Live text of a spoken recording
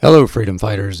Hello, freedom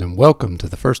fighters, and welcome to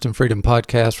the First in Freedom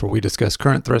podcast, where we discuss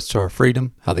current threats to our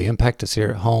freedom, how they impact us here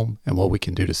at home, and what we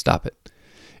can do to stop it.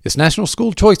 It's National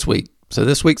School Choice Week, so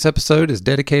this week's episode is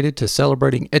dedicated to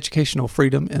celebrating educational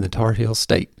freedom in the Tar Heel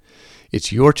State.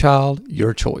 It's your child,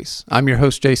 your choice. I'm your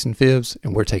host, Jason Phibbs,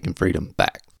 and we're taking freedom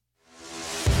back.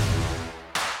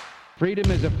 Freedom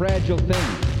is a fragile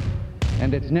thing,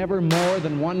 and it's never more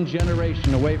than one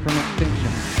generation away from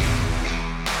extinction.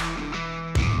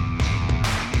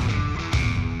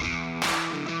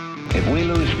 If we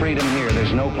lose freedom here,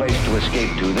 there's no place to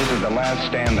escape to. This is the last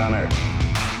stand on earth.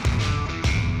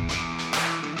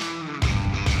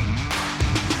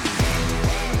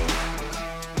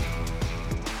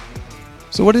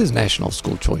 So what is National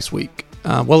School Choice Week?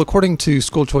 Well, according to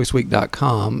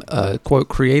schoolchoiceweek.com, quote,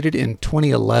 created in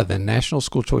 2011, National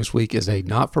School Choice Week is a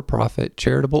not-for-profit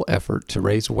charitable effort to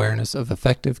raise awareness of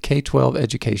effective K-12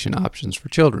 education options for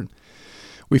children.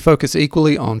 We focus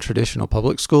equally on traditional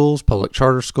public schools, public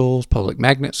charter schools, public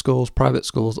magnet schools, private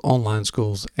schools, online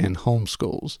schools, and home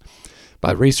schools.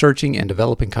 By researching and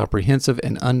developing comprehensive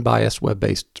and unbiased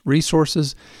web-based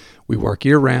resources, we work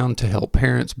year-round to help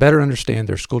parents better understand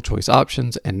their school choice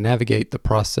options and navigate the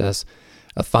process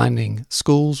of finding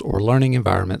schools or learning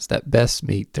environments that best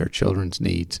meet their children's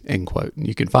needs, end quote. And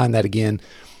you can find that again.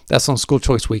 That's on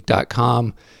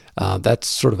schoolchoiceweek.com. That's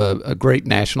sort of a great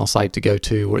national site to go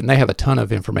to, and they have a ton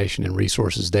of information and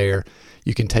resources there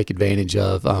you can take advantage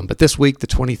of. But this week, the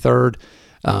 23rd,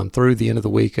 through the end of the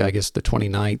week, I guess the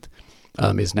 29th,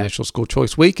 is National School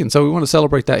Choice Week, and so we want to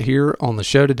celebrate that here on the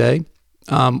show today.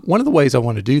 One of the ways I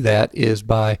want to do that is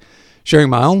by sharing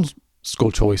my own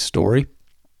school choice story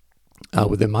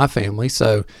within my family.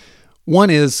 So one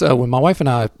is when my wife and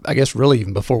I guess really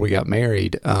even before we got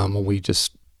married, when we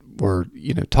just were,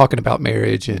 talking about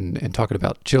marriage and talking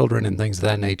about children and things of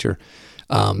that nature.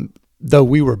 Though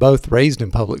we were both raised in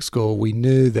public school, we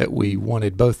knew that we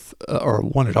wanted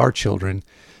wanted our children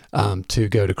to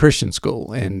go to Christian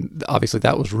school. And obviously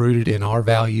that was rooted in our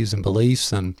values and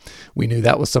beliefs. And we knew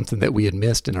that was something that we had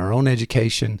missed in our own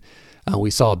education.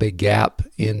 We saw a big gap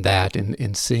in that,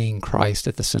 in seeing Christ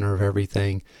at the center of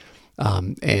everything,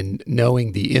 and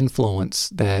knowing the influence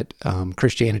that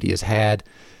Christianity has had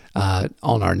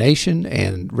on our nation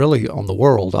and really on the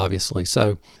world, obviously.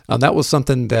 So that was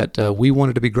something that we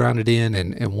wanted to be grounded in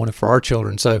and wanted for our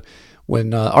children. So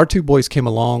when our two boys came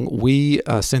along, we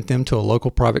sent them to a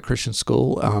local private Christian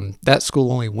school. That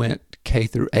school only went K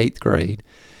through 8th grade.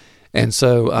 And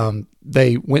so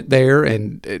they went there,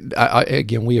 and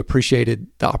again, we appreciated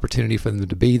the opportunity for them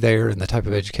to be there and the type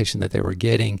of education that they were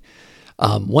getting.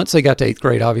 Once they got to 8th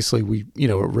grade, obviously we,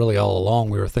 really all along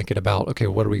we were thinking about, okay,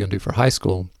 what are we going to do for high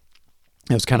school?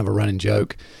 It was kind of a running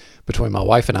joke between my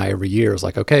wife and I every year. It was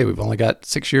like, okay, we've only got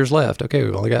 6 years left. Okay,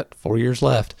 we've only got 4 years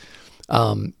left.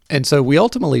 And so we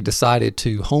ultimately decided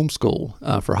to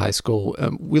homeschool for high school.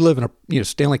 We live in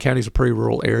Stanley County is a pretty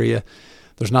rural area.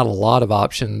 There's not a lot of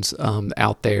options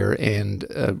out there,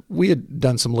 and we had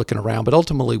done some looking around, but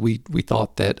ultimately we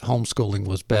thought that homeschooling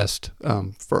was best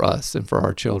for us and for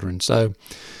our children. So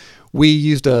we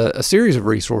used a series of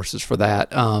resources for that,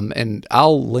 and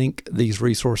I'll link these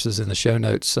resources in the show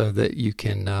notes so that you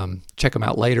can check them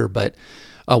out later. But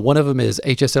one of them is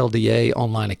HSLDA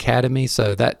Online Academy,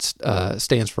 so that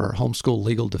stands for Homeschool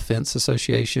Legal Defense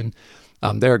Association.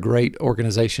 They're a great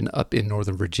organization up in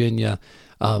Northern Virginia.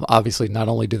 Obviously, not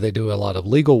only do they do a lot of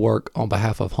legal work on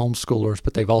behalf of homeschoolers,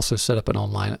 but they've also set up an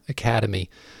online academy,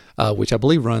 which I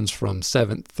believe runs from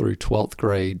 7th through 12th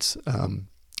grades.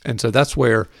 And so that's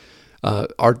where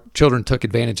our children took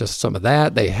advantage of some of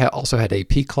that. They also had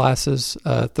AP classes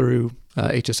through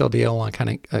HSLDA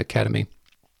Online Academy.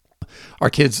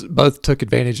 Our kids both took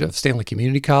advantage of Stanley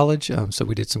Community College, so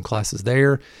we did some classes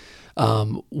there.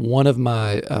 One of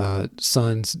my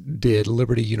sons did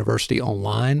Liberty University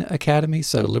Online Academy.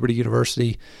 So Liberty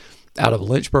University out of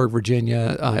Lynchburg,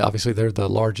 Virginia, obviously they're the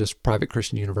largest private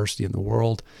Christian university in the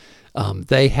world.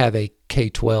 They have a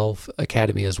K-12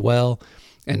 academy as well.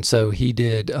 And so he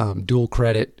did dual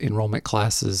credit enrollment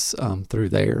classes through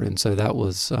there. And so that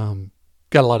was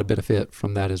got a lot of benefit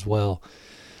from that as well.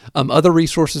 Other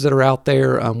resources that are out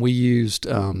there, we used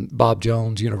Bob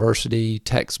Jones University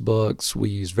textbooks. We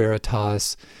used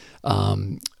Veritas,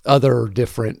 other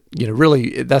different,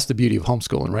 really that's the beauty of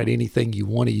homeschooling, right? Anything you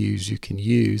want to use, you can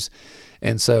use.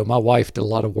 And so my wife did a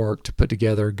lot of work to put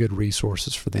together good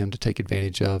resources for them to take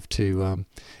advantage of to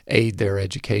aid their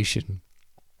education.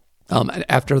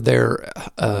 After their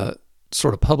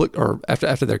sort of public, or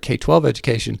after their K-12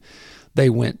 education, they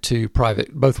both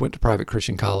went to private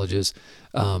Christian colleges.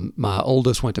 My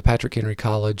oldest went to Patrick Henry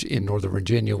College in Northern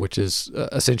Virginia, which is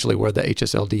essentially where the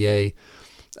HSLDA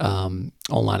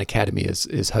online academy is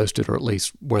hosted, or at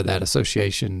least where that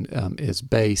association is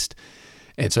based.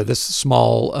 And so this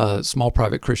small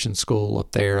private Christian school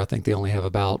up there, I think they only have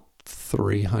about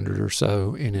 300 or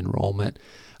so in enrollment,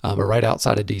 but right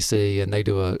outside of D.C., and they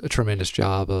do a tremendous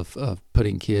job of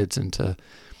putting kids into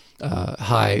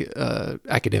high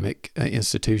academic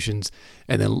institutions,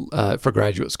 and then for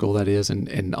graduate school, that is,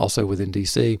 and also within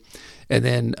D.C. And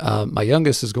then my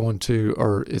youngest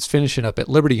is finishing up at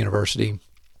Liberty University,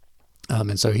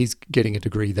 and so he's getting a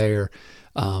degree there.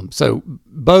 So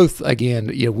both,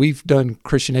 again, we've done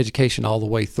Christian education all the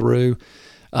way through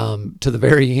to the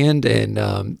very end. And,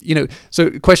 so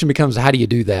the question becomes, how do you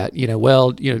do that?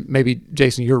 Maybe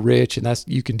Jason, you're rich and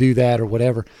you can do that or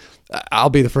whatever. I'll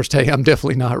be the first to tell you, I'm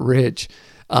definitely not rich.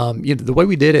 The way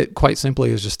we did it, quite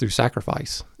simply, is just through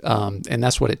sacrifice. And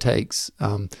that's what it takes.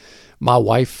 My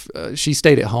wife, she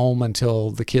stayed at home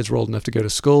until the kids were old enough to go to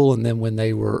school. And then when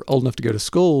they were old enough to go to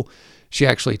school, she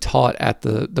actually taught at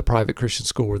the private Christian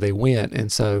school where they went. And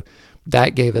so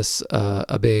that gave us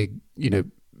a big,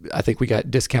 I think we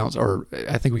got discounts, or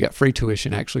I think we got free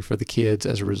tuition actually for the kids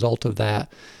as a result of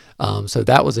that. So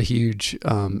that was a huge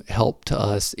help to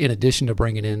us, in addition to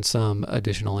bringing in some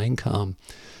additional income.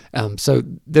 So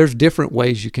there's different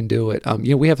ways you can do it.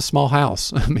 We have a small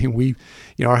house. I mean,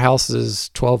 our house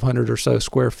is 1,200 or so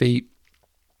square feet.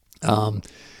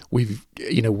 We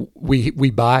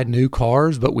buy new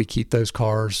cars, but we keep those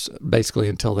cars basically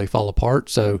until they fall apart.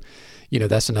 So,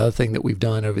 that's another thing that we've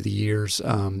done over the years.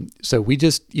 So we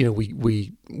just,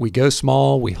 we go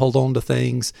small, we hold on to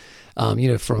things.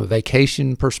 From a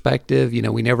vacation perspective,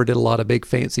 we never did a lot of big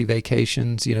fancy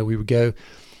vacations. We would go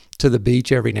to the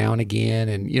beach every now and again.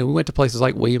 And, we went to places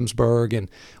like Williamsburg, and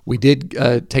we did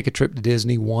take a trip to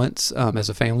Disney once as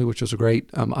a family, which was a great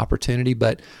opportunity.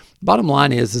 But bottom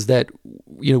line is that,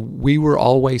 we were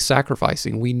always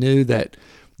sacrificing. We knew that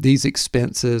these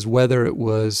expenses, whether it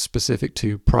was specific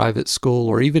to private school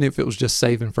or even if it was just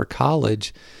saving for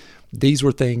college, these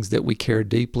were things that we cared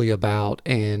deeply about.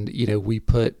 And, we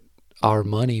put our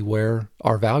money where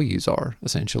our values are,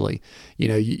 essentially.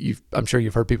 I'm sure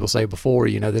you've heard people say before,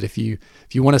 that if you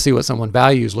want to see what someone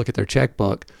values, look at their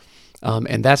checkbook.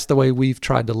 And that's the way we've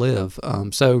tried to live.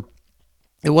 So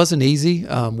it wasn't easy.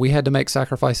 We had to make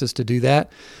sacrifices to do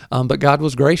that. But God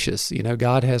was gracious.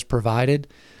 God has provided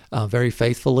very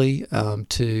faithfully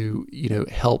to,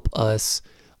 help us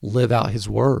live out His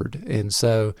word. And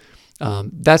so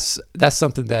that's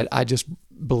something that I just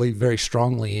believe very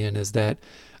strongly in, is that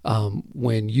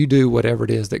when you do whatever it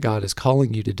is that God is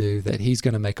calling you to do, that He's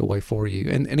going to make a way for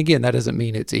you. And again, that doesn't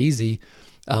mean it's easy,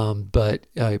 but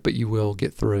you will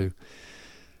get through.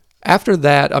 After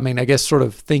that, I guess sort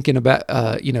of thinking about,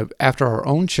 after our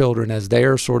own children, as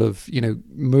they're sort of,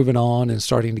 moving on and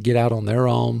starting to get out on their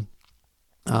own,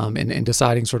 and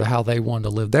deciding sort of how they wanted to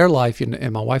live their life.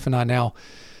 And my wife and I now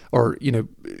are,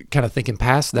 kind of thinking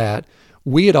past that.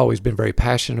 We had always been very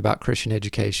passionate about Christian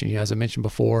education. As I mentioned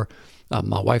before,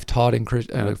 my wife taught in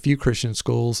a few Christian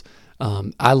schools.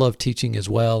 I love teaching as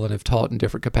well, and have taught in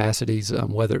different capacities,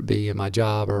 whether it be in my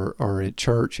job or at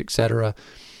church, etc.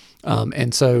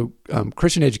 And so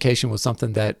Christian education was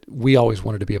something that we always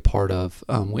wanted to be a part of.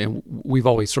 And we've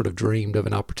always sort of dreamed of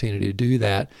an opportunity to do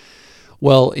that.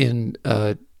 Well, in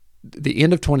the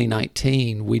end of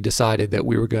 2019, we decided that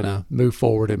we were going to move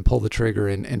forward and pull the trigger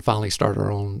and finally start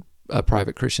our own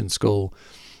private Christian school.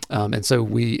 And so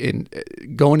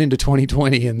going into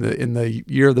 2020 in the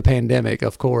year of the pandemic,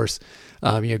 of course,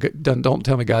 don't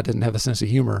tell me God didn't have a sense of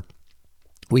humor.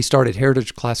 We started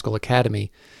Heritage Classical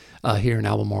Academy here in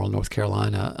Albemarle, North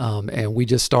Carolina, and we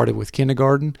just started with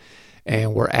kindergarten,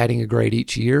 and we're adding a grade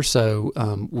each year. So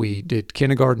we did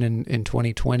kindergarten in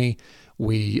 2020.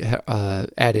 We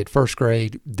added first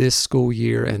grade this school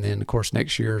year, and then of course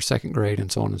next year second grade,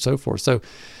 and so on and so forth. So,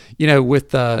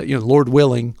 with Lord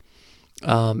willing,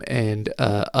 and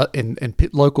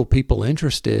local people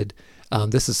interested,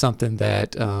 this is something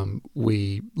that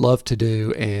we love to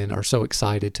do and are so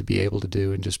excited to be able to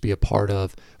do and just be a part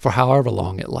of for however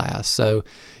long it lasts. So,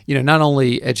 not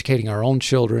only educating our own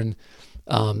children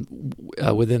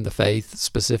within the faith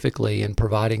specifically, and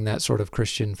providing that sort of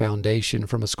Christian foundation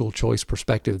from a school choice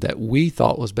perspective that we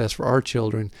thought was best for our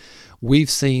children, we've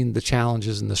seen the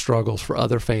challenges and the struggles for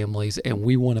other families, and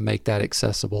we want to make that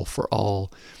accessible for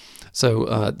all.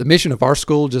 So the mission of our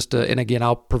school, and again,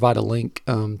 I'll provide a link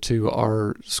to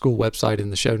our school website in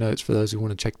the show notes for those who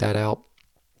want to check that out.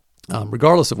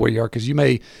 Regardless of where you are, because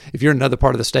if you're in another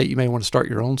part of the state, you may want to start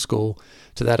your own school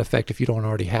to that effect if you don't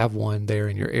already have one there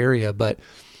in your area. But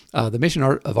the mission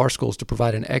of our school is to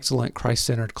provide an excellent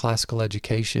Christ-centered classical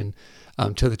education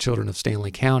to the children of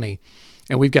Stanley County.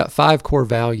 And we've got 5 core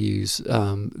values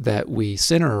that we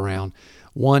center around.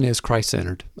 One is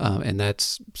Christ-centered, and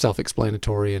that's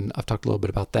self-explanatory, and I've talked a little bit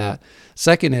about that.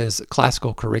 Second is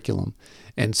classical curriculum.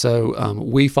 And so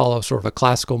we follow sort of a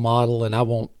classical model, and I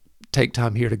won't take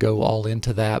time here to go all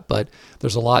into that, but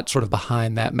there's a lot sort of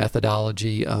behind that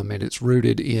methodology, and it's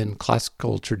rooted in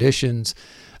classical traditions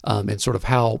and sort of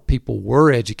how people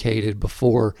were educated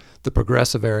before the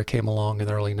progressive era came along in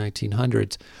the early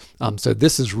 1900s. So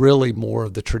this is really more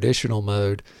of the traditional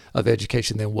mode of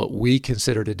education than what we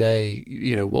consider today,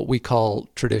 what we call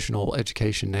traditional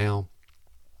education now.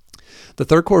 The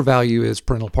third core value is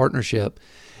parental partnership.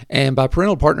 And by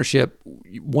parental partnership,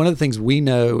 one of the things we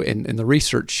know and the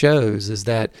research shows is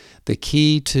that the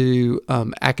key to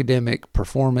academic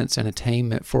performance and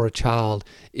attainment for a child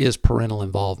is parental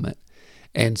involvement.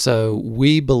 And so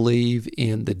we believe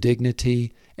in the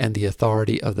dignity and the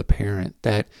authority of the parent,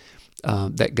 that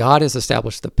God has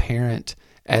established the parent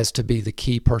as to be the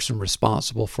key person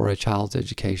responsible for a child's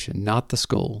education, not the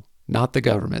school, not the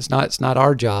government. It's not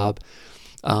our job.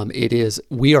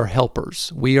 We are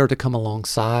helpers. We are to come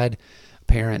alongside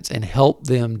parents and help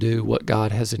them do what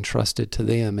God has entrusted to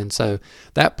them. And so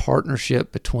that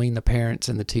partnership between the parents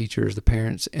and the teachers, the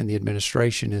parents and the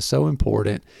administration is so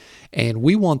important. And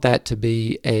we want that to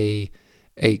be a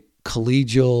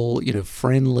collegial,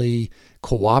 friendly,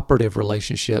 cooperative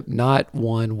relationship, not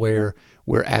one where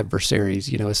we're adversaries.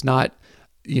 It's not,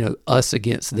 us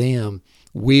against them.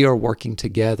 We are working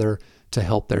together to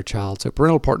help their child. So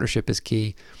parental partnership is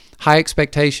key. High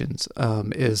expectations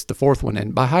is the fourth one.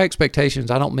 And by high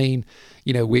expectations, I don't mean,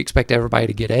 we expect everybody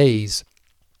to get A's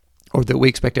or that we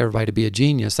expect everybody to be a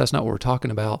genius. That's not what we're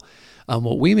talking about.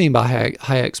 What we mean by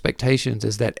high expectations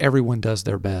is that everyone does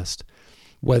their best,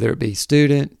 whether it be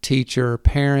student, teacher,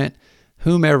 parent,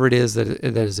 whomever it is that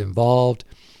is involved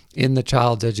in the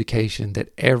child's education, that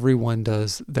everyone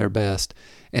does their best.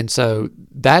 And so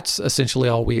that's essentially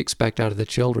all we expect out of the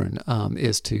children,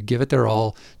 is to give it their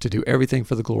all, to do everything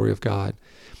for the glory of God.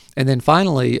 And then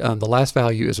finally, the last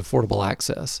value is affordable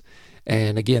access.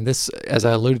 And again, this, as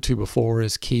I alluded to before,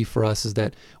 is key for us, is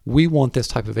that we want this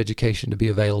type of education to be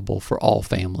available for all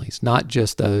families, not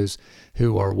just those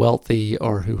who are wealthy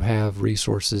or who have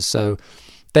resources. So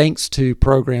thanks to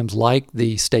programs like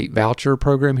the state voucher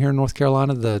program here in North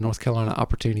Carolina, the North Carolina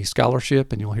Opportunity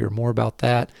Scholarship, and you'll hear more about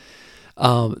that,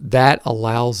 that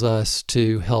allows us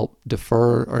to help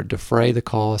defer or defray the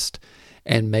cost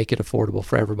and make it affordable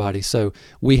for everybody. So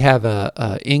we have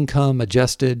a income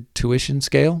adjusted tuition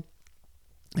scale.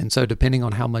 And so depending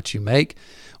on how much you make,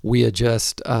 we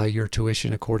adjust your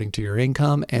tuition according to your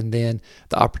income. And then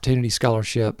the Opportunity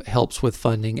Scholarship helps with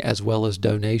funding as well as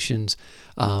donations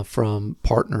from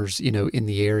partners, in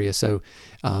the area. So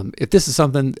if this is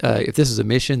if this is a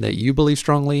mission that you believe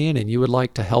strongly in and you would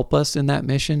like to help us in that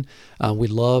mission, we'd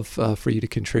love for you to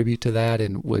contribute to that,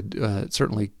 and would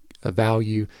certainly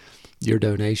value your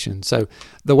donation. So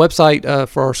the website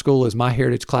for our school is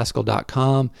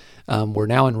myheritageclassical.com. We're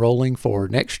now enrolling for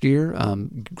next year,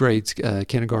 grades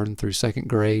kindergarten through second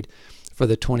grade for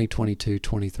the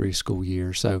 2022-23 school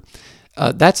year. So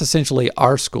that's essentially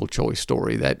our school choice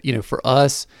story, that, for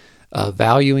us,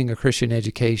 valuing a Christian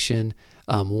education,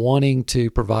 wanting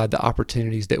to provide the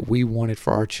opportunities that we wanted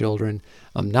for our children,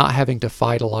 not having to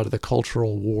fight a lot of the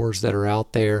cultural wars that are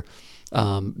out there,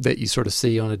 that you sort of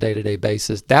see on a day-to-day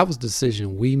basis. That was the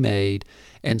decision we made,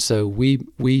 and so we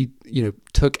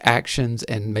took actions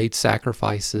and made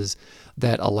sacrifices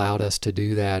that allowed us to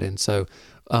do that. And so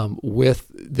with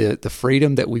the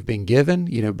freedom that we've been given,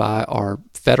 by our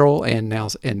federal and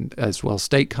as well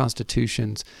state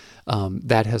constitutions,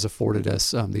 that has afforded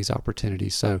us these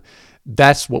opportunities. So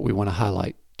that's what we want to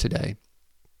highlight today.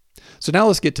 So now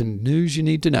let's get to news you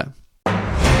need to know.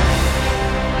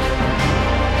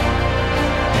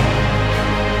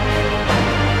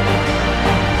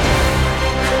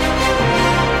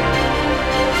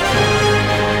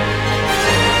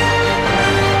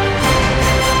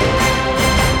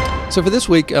 So for this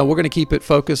week, we're going to keep it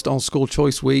focused on School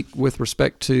Choice Week with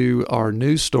respect to our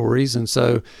news stories. And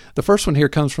so the first one here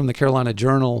comes from the Carolina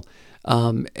Journal,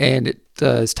 and it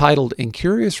is titled, "In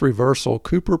Curious Reversal,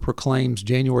 Cooper Proclaims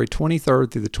January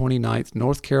 23rd through the 29th,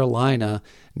 North Carolina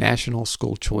National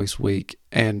School Choice Week."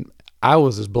 And I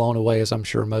was as blown away as I'm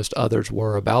sure most others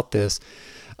were about this.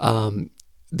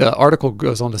 The article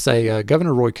goes on to say,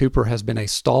 Governor Roy Cooper has been a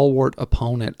stalwart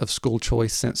opponent of school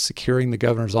choice since securing the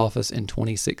governor's office in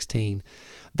 2016.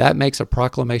 That makes a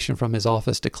proclamation from his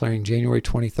office declaring January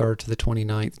 23rd to the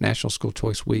 29th National School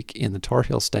Choice Week in the Tar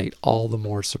Heel State all the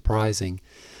more surprising.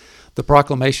 The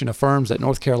proclamation affirms that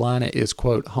North Carolina is,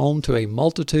 quote, home to a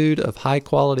multitude of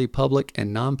high-quality public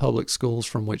and non-public schools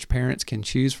from which parents can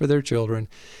choose for their children,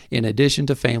 in addition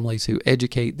to families who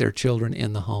educate their children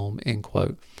in the home, end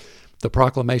quote. The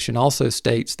proclamation also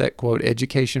states that, quote,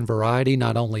 education variety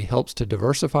not only helps to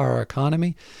diversify our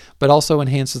economy, but also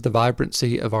enhances the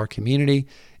vibrancy of our community,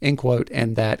 end quote,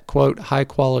 and that, quote,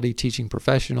 high-quality teaching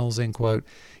professionals, end quote,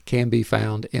 can be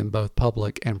found in both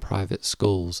public and private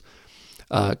schools.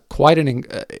 Quite an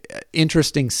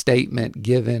interesting statement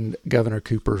given Governor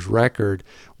Cooper's record,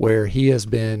 where he has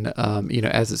been,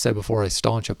 as it said before, a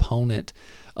staunch opponent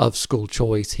of school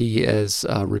choice. He has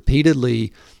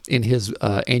repeatedly, in his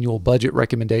annual budget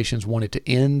recommendations, wanted to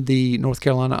end the North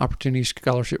Carolina Opportunity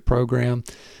Scholarship Program,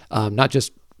 not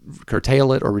just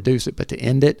curtail it or reduce it, but to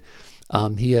end it.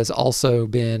 He has also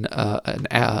been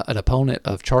an opponent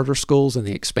of charter schools and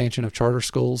the expansion of charter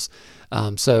schools.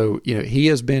 He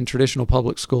has been traditional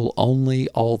public school only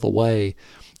all the way.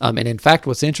 And in fact,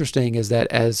 what's interesting is that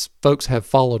as folks have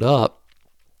followed up,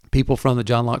 people from the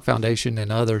John Locke Foundation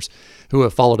and others who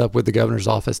have followed up with the governor's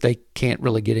office, they can't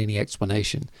really get any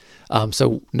explanation.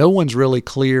 So no one's really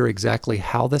clear exactly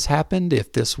how this happened,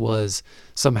 if this was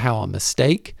somehow a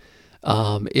mistake,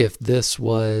 if this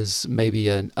was maybe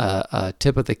a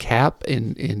tip of the cap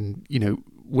in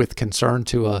with concern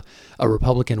to a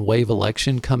Republican wave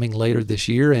election coming later this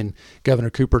year and Governor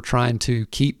Cooper trying to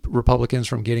keep Republicans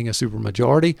from getting a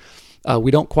supermajority.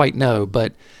 We don't quite know,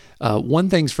 but one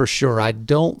thing's for sure, I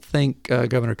don't think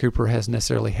Governor Cooper has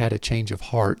necessarily had a change of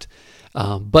heart.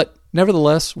 But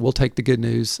nevertheless, we'll take the good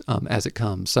news as it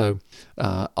comes. So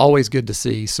always good to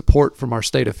see support from our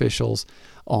state officials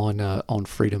on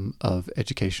freedom of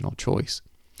educational choice.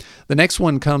 The next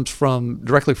one comes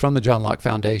directly from the John Locke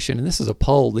Foundation, and this is a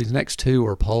poll. These next two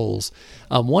are polls.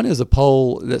 One is a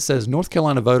poll that says North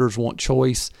Carolina voters want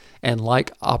choice and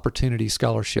like opportunity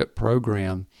scholarship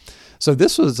program. So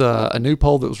this was a new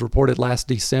poll that was reported last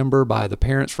December by the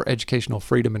Parents for Educational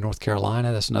Freedom in North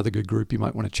Carolina. That's another good group you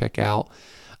might want to check out.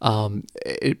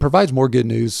 It provides more good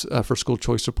news for school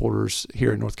choice supporters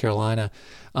here in North Carolina.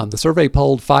 The survey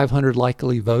polled 500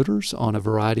 likely voters on a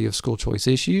variety of school choice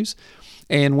issues.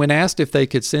 And when asked if they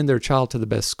could send their child to the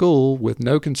best school with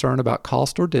no concern about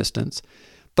cost or distance,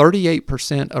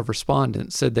 38% of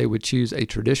respondents said they would choose a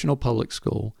traditional public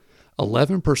school,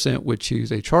 11% would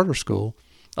choose a charter school,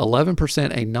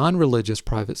 11% a non-religious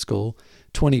private school,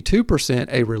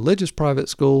 22% a religious private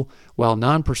school, while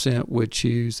 9% would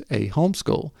choose a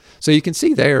homeschool. So you can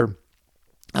see there,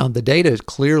 the data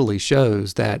clearly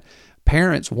shows that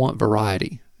parents want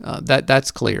variety.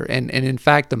 That's clear. And in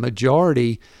fact, the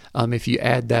majority, if you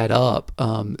add that up,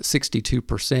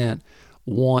 62%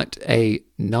 want a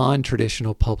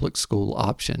non-traditional public school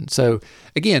option. So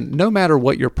again, no matter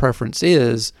what your preference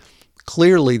is,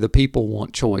 clearly the people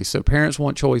want choice. So parents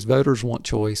want choice, voters want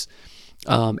choice.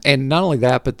 And not only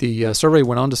that, but the survey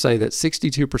went on to say that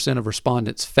 62% of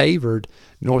respondents favored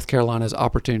North Carolina's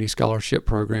Opportunity Scholarship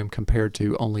Program compared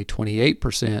to only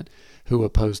 28% who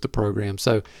opposed the program.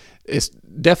 So it's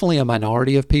definitely a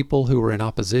minority of people who were in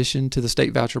opposition to the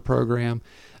state voucher program,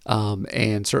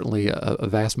 and certainly a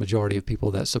vast majority of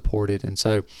people that supported. And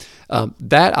so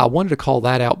that I wanted to call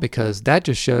that out because that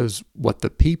just shows what the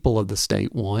people of the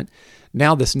state want.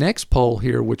 Now this next poll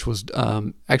here, which was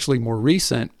actually more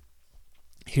recent,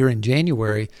 here in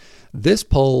January, this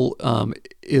poll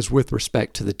is with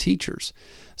respect to the teachers.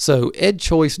 So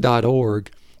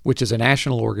edchoice.org, which is a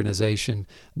national organization,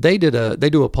 they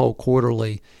do a poll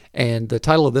quarterly, and the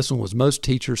title of this one was Most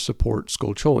Teachers Support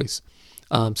School Choice.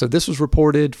 So this was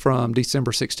reported from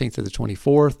December 16th to the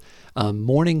 24th.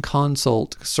 Morning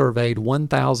Consult surveyed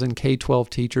 1,000 K-12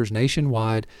 teachers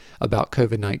nationwide about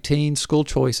COVID-19, school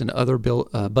choice, and other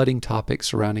budding topics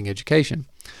surrounding education.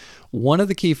 One of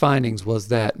the key findings was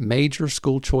that major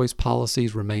school choice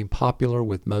policies remain popular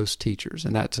with most teachers,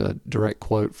 and that's a direct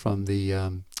quote from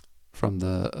the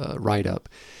write-up.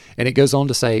 And it goes on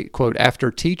to say, quote, after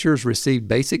teachers received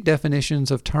basic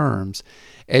definitions of terms,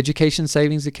 education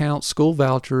savings accounts, school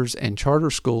vouchers, and charter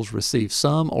schools received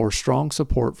some or strong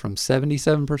support from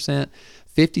 77%,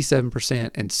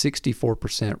 57%, and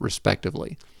 64%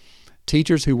 respectively.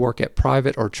 Teachers who work at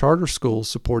private or charter schools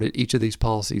supported each of these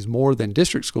policies more than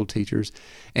district school teachers,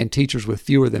 and teachers with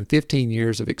fewer than 15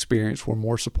 years of experience were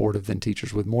more supportive than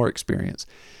teachers with more experience.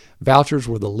 Vouchers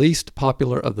were the least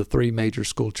popular of the three major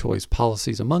school choice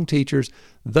policies among teachers,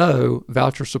 though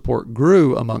voucher support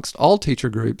grew amongst all teacher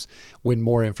groups when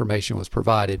more information was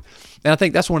provided. And I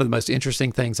think that's one of the most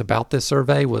interesting things about this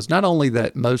survey was not only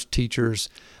that most teachers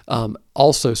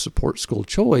also support school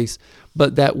choice,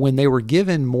 but that when they were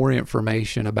given more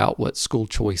information about what school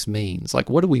choice means, like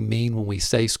what do we mean when we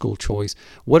say school choice?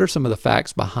 What are some of the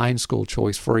facts behind school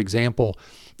choice? For example,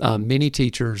 many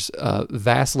teachers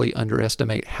vastly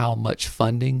underestimate how much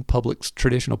funding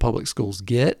traditional public schools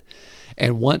get.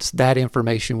 And once that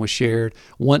information was shared,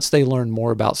 once they learned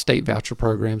more about state voucher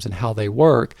programs and how they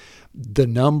work, the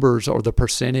numbers or the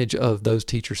percentage of those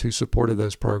teachers who supported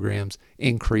those programs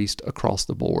increased across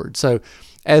the board. So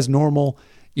as normal,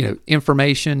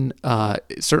 information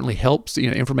certainly helps.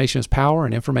 Information is power,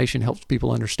 and information helps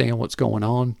people understand what's going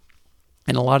on.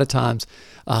 And a lot of times,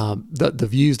 the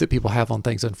views that people have on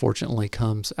things, unfortunately,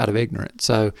 comes out of ignorance.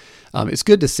 So it's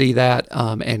good to see that,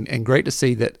 and great to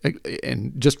see that,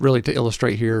 and just really to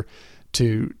illustrate here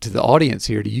to the audience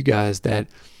here, to you guys, that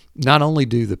not only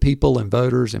do the people and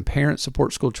voters and parents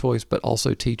support school choice, but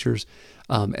also teachers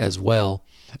as well.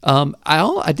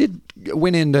 I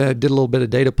went in did a little bit of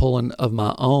data pulling of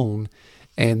my own,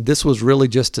 and this was really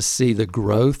just to see the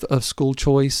growth of school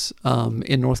choice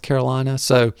in North Carolina.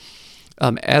 So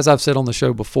as I've said on the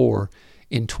show before,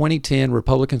 in 2010,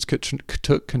 Republicans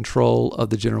took control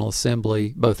of the General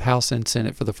Assembly, both House and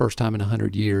Senate, for the first time in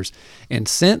 100 years. And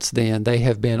since then, they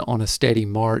have been on a steady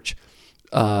march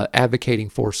advocating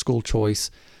for school choice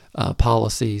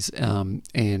policies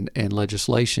and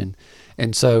legislation.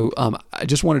 And so I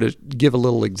just wanted to give a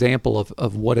little example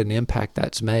of what an impact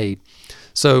that's made.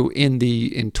 So in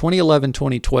 2011,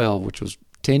 2012, which was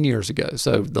 10 years ago.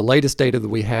 So the latest data that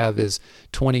we have is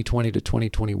 2020 to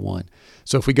 2021.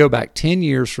 So if we go back 10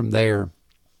 years from there,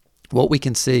 what we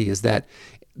can see is that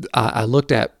I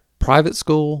looked at private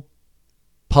school,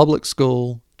 public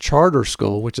school, charter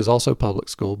school, which is also public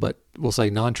school, but we'll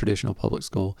say non-traditional public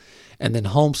school, and then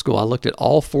homeschool. I looked at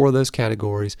all four of those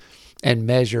categories and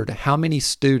measured how many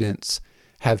students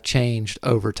have changed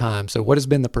over time. So what has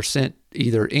been the percent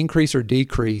either increase or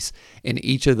decrease in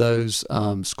each of those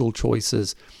school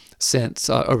choices since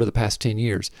over the past 10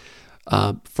 years?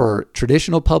 For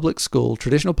traditional public school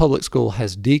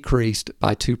has decreased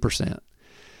by 2%.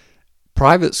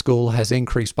 Private school has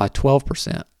increased by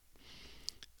 12%.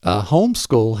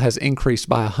 Homeschool has increased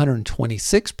by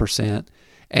 126%,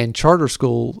 and charter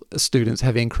school students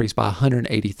have increased by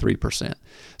 183%.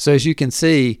 So as you can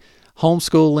see,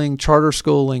 homeschooling, charter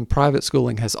schooling, private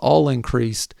schooling has all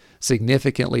increased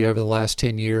significantly over the last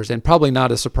 10 years, and probably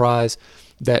not a surprise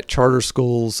that charter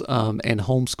schools and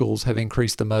homeschools have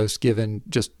increased the most given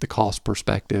just the cost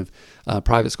perspective.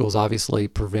 Private schools obviously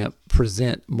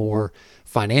present more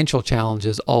financial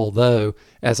challenges, although,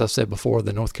 as I've said before,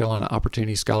 the North Carolina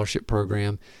Opportunity Scholarship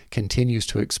Program continues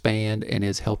to expand and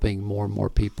is helping more and more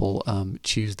people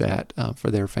choose that for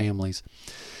their families.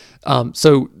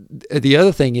 So the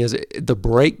other thing is the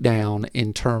breakdown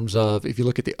in terms of, if you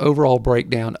look at the overall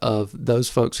breakdown of those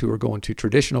folks who are going to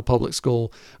traditional public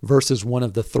school versus one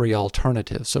of the three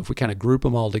alternatives. So if we kind of group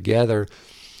them all together,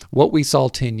 what we saw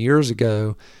 10 years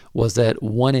ago was that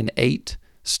 1 in 8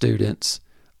 students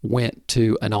went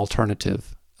to an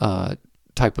alternative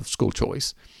type of school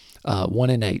choice, 1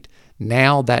 in 8.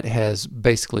 Now that has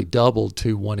basically doubled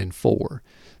to 1 in 4.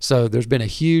 So there's been a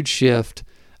huge shift,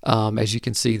 as you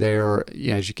can see there,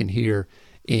 as you can hear,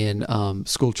 in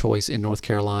school choice in North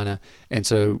Carolina. And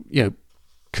so,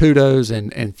 kudos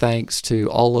and thanks to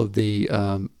all of the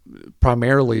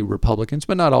primarily Republicans,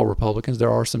 but not all Republicans. There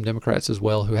are some Democrats as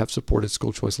well who have supported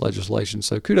school choice legislation.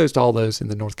 So kudos to all those in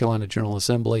the North Carolina General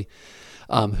Assembly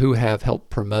who have helped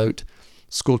promote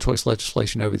school choice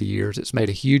legislation over the years. It's made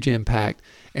a huge impact,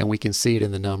 and we can see it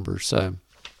in the numbers. So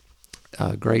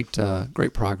great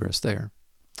progress there.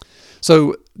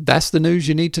 So that's the news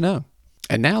you need to know.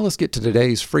 And now let's get to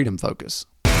today's Freedom Focus.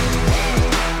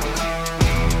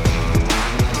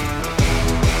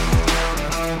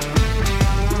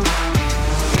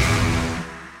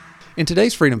 In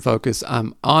today's Freedom Focus,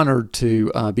 I'm honored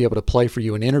to be able to play for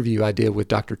you an interview I did with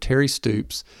Dr. Terry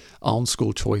Stoops on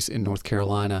school choice in North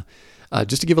Carolina.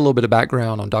 Just to give a little bit of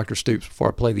background on Dr. Stoops before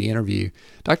I play the interview,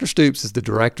 Dr. Stoops is the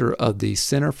director of the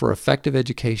Center for Effective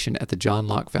Education at the John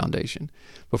Locke Foundation.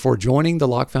 Before joining the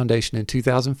Locke Foundation in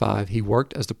 2005, he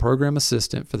worked as the program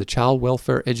assistant for the child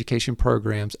welfare education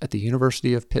programs at the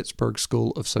University of Pittsburgh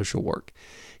School of Social Work.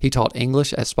 He taught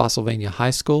English at Spotsylvania High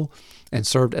School and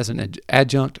served as an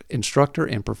adjunct instructor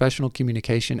in professional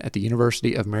communication at the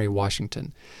University of Mary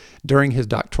Washington. During his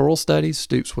doctoral studies,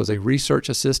 Stoops was a research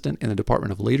assistant in the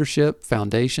Department of Leadership,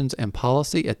 Foundations, and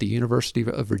Policy at the University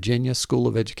of Virginia School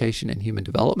of Education and Human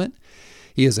Development.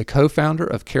 He is a co-founder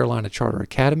of Carolina Charter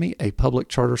Academy, a public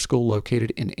charter school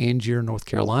located in Angier, North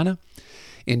Carolina.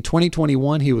 In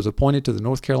 2021, he was appointed to the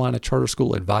North Carolina Charter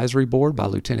School Advisory Board by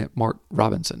Lieutenant Governor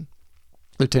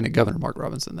Mark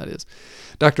Robinson, that is.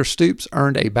 Dr. Stoops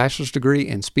earned a bachelor's degree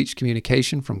in speech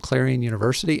communication from Clarion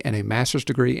University and a master's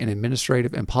degree in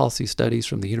administrative and policy studies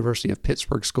from the University of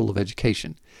Pittsburgh School of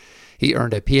Education. He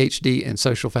earned a PhD in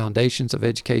social foundations of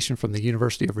education from the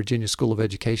University of Virginia School of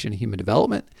Education and Human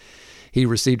Development. He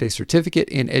received a certificate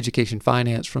in education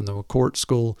finance from the McCourt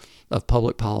School of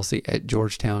Public Policy at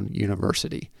Georgetown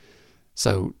University.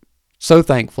 So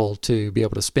thankful to be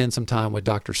able to spend some time with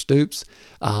Dr. Stoops.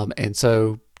 And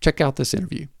so check out this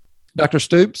interview. Dr.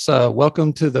 Stoops,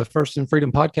 welcome to the First in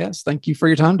Freedom podcast. Thank you for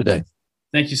your time today.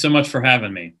 Thank you so much for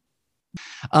having me.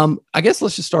 I guess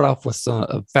let's just start off with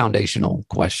some foundational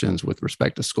questions with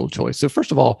respect to school choice. So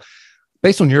first of all,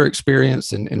 based on your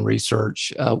experience and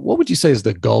research, what would you say is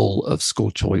the goal of school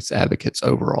choice advocates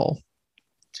overall?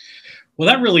 Well,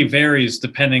 that really varies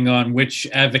depending on which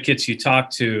advocates you talk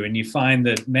to. And you find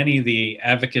that many of the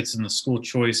advocates in the school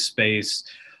choice space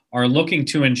are looking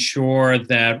to ensure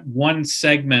that one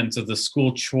segment of the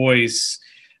school choice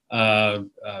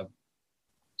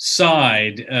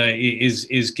side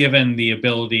is given the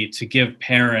ability to give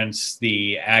parents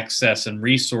the access and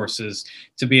resources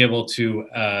to be able to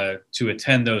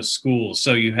attend those schools.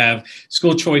 So you have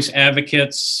school choice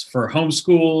advocates for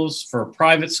homeschools, for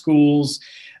private schools,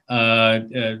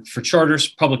 for charters,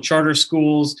 public charter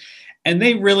schools, and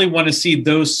they really want to see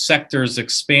those sectors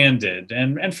expanded,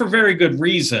 and for very good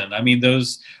reason. I mean,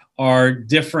 those are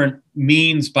different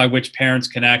means by which parents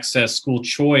can access school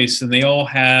choice, and they all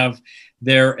have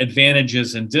their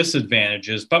advantages and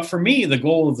disadvantages. But for me, the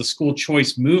goal of the school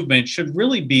choice movement should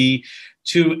really be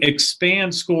to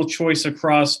expand school choice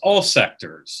across all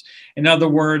sectors. In other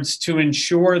words, to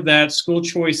ensure that school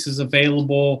choice is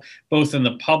available both in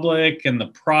the public and the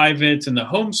private and the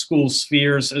homeschool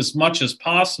spheres as much as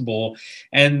possible,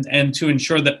 and to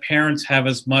ensure that parents have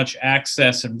as much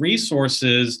access and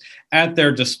resources at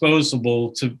their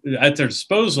disposal to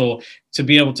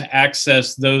be able to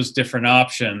access those different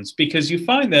options. Because you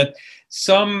find that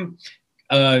some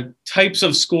types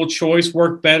of school choice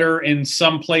work better in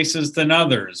some places than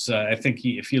others. I think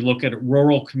if you look at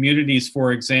rural communities,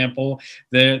 for example,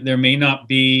 there may not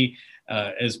be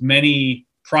as many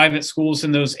private schools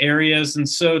in those areas. And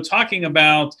so talking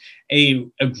about a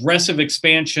aggressive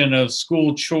expansion of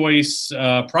school choice,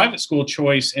 private school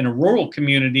choice in a rural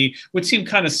community would seem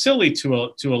kind of silly to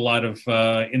a lot of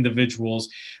individuals.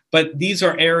 But these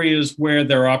are areas where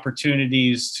there are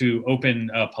opportunities to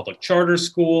open public charter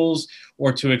schools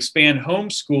or to expand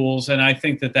homeschools. And I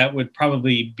think that would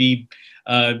probably be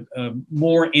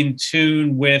more in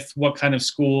tune with what kind of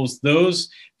schools those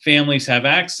families have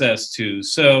access to.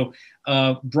 So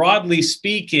broadly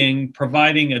speaking,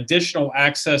 providing additional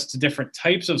access to different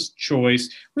types of choice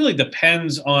really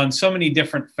depends on so many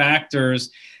different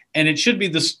factors. And it should be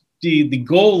the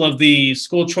goal of the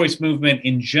school choice movement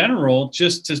in general,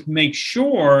 just to make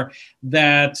sure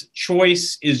that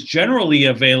choice is generally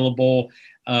available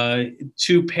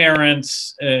to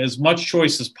parents, as much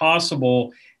choice as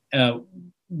possible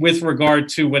with regard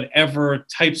to whatever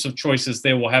types of choices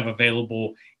they will have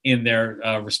available in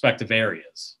their respective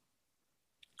areas.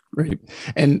 Great.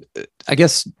 And I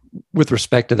guess with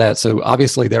respect to that, so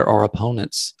obviously there are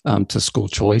opponents to school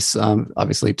choice,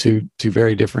 obviously two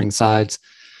very differing sides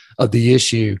of the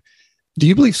issue. Do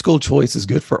you believe school choice is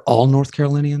good for all North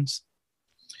Carolinians?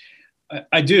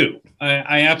 I do.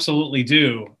 I absolutely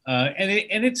do. And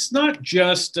it's not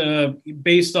just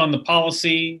based on the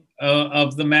policy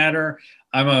of the matter.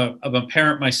 I'm a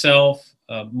parent myself.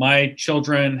 My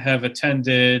children have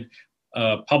attended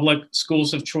public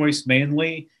schools of choice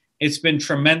mainly. It's been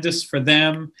tremendous for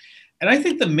them. And I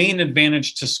think the main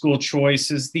advantage to school choice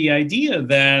is the idea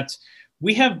that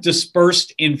we have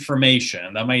dispersed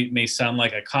information. That may sound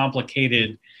like a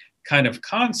complicated kind of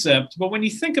concept, but when you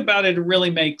think about it, it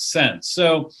really makes sense.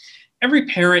 So every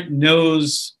parent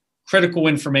knows critical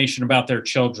information about their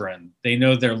children. They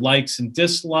know their likes and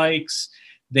dislikes.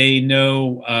 They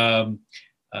know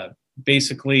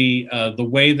basically the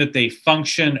way that they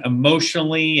function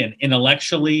emotionally and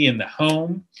intellectually in the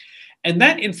home. And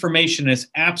that information is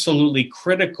absolutely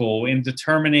critical in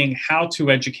determining how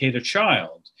to educate a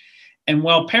child. And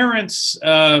while parents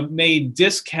may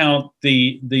discount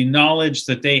the knowledge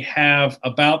that they have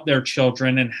about their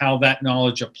children and how that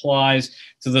knowledge applies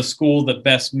to the school that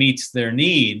best meets their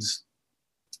needs,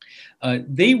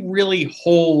 they really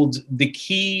hold the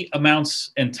key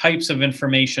amounts and types of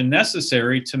information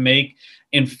necessary to make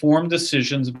informed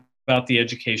decisions about the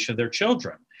education of their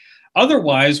children.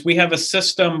 Otherwise, we have a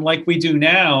system like we do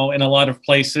now in a lot of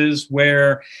places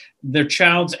where their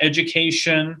child's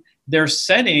education, their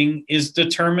setting is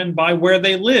determined by where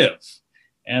they live.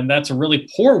 And that's a really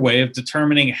poor way of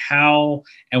determining how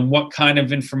and what kind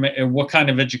of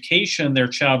education their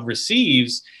child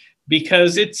receives,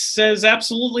 because it says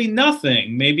absolutely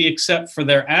nothing, maybe except for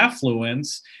their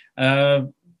affluence,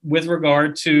 with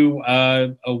regard to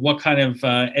what kind of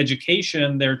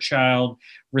education their child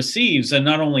receives. And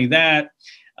not only that,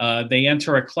 they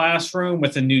enter a classroom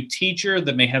with a new teacher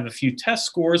that may have a few test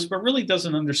scores, but really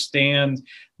doesn't understand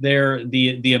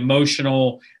the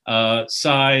emotional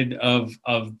side of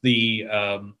the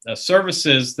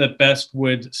services that best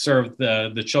would serve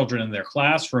the children in their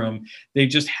classroom. They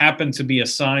just happen to be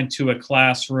assigned to a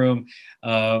classroom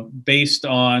based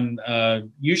on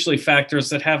usually factors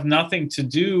that have nothing to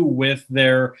do with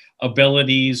their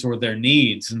abilities or their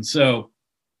needs. And so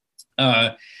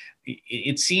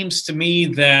it seems to me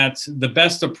that the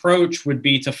best approach would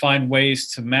be to find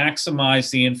ways to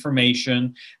maximize the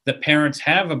information that parents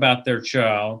have about their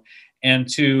child and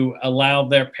to allow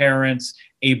their parents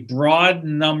a broad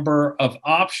number of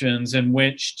options in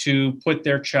which to put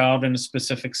their child in a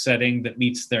specific setting that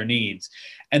meets their needs.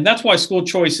 And that's why school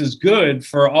choice is good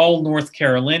for all North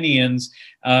Carolinians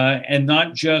and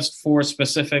not just for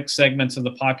specific segments of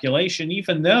the population,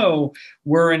 even though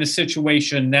we're in a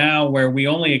situation now where we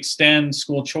only extend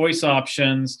school choice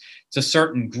options to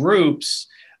certain groups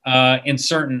in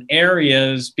certain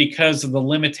areas because of the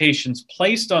limitations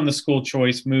placed on the school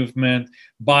choice movement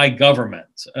by government.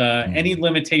 Any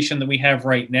limitation that we have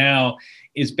right now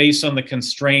is based on the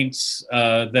constraints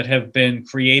that have been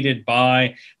created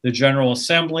by the General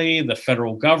Assembly, the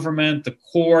federal government, the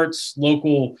courts,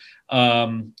 local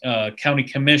county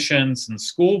commissions, and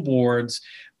school boards.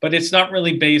 But it's not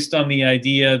really based on the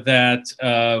idea that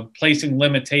placing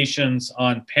limitations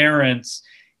on parents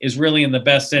is really in the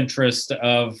best interest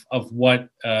of what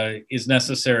is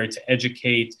necessary to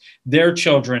educate their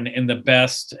children in the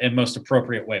best and most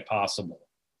appropriate way possible.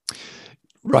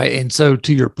 Right. And so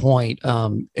to your point,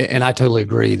 and I totally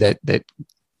agree that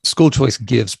school choice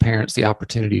gives parents the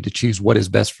opportunity to choose what is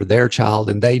best for their child,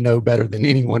 and they know better than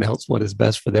anyone else what is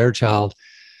best for their child.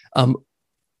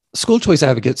 School choice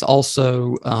advocates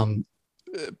also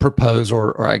propose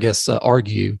or I guess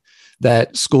argue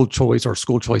that school choice or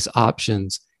school choice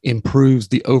options improves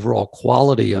the overall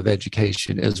quality of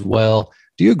education as well.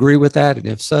 Do you agree with that? And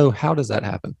if so, how does that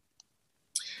happen?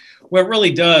 Well, it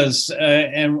really does,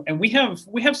 and we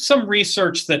have some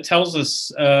research that tells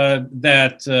us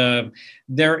that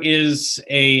there is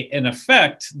an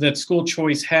effect that school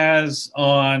choice has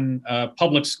on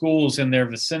public schools in their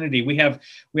vicinity. We have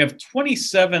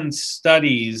 27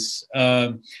 studies,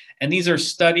 and these are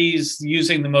studies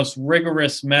using the most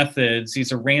rigorous methods.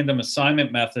 These are random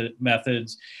assignment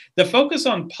methods that focus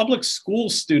on public school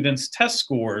students' test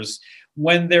scores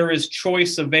when there is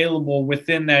choice available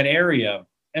within that area.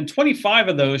 And 25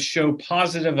 of those show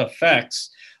positive effects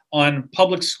on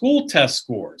public school test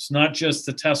scores, not just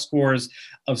the test scores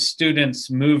of students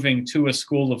moving to a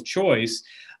school of choice.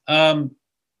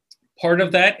 Part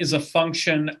of that is a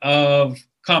function of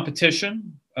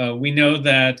competition. We know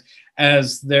that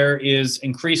as there is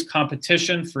increased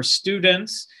competition for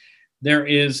students, there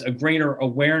is a greater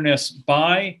awareness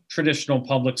by traditional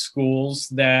public schools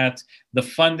that the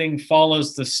funding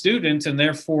follows the student, and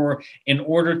therefore, in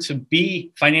order to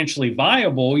be financially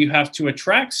viable, you have to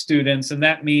attract students, and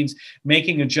that means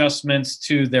making adjustments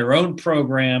to their own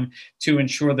program to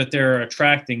ensure that they're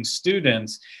attracting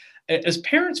students. As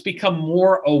parents become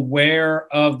more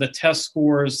aware of the test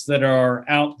scores that are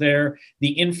out there,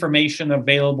 the information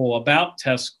available about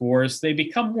test scores, they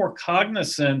become more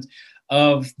cognizant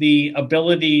of the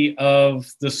ability of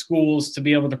the schools to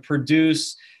be able to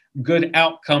produce good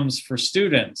outcomes for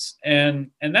students. And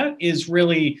that is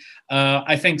really,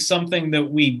 I think, something that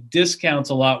we discount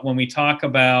a lot when we talk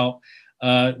about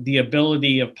the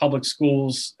ability of public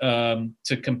schools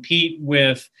to compete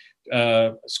with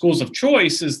schools of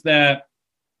choice, is that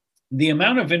the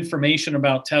amount of information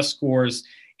about test scores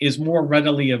is more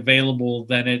readily available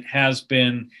than it has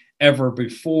been ever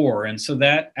before. And so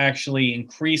that actually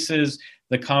increases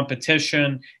the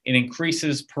competition. It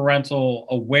increases parental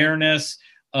awareness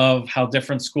of how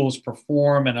different schools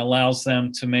perform and allows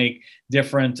them to make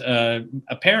different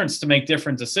parents to make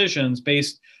different decisions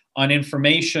based on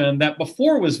information that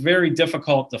before was very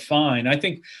difficult to find. I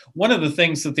think one of the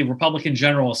things that the Republican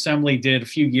General Assembly did a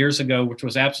few years ago, which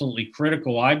was absolutely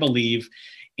critical, I believe,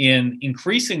 in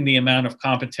increasing the amount of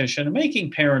competition and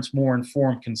making parents more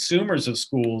informed consumers of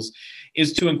schools,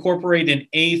 is to incorporate an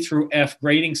A through F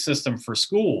grading system for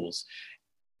schools.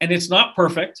 And it's not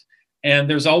perfect. And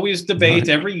there's always debate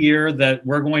every year that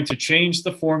we're going to change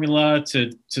the formula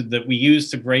to that we use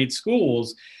to grade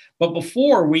schools. But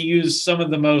before, we used some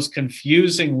of the most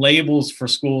confusing labels for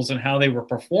schools and how they were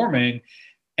performing.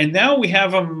 And now we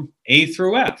have them A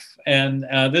through F. And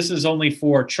this is only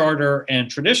for charter and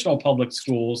traditional public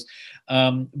schools,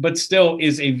 but still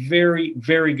is a very,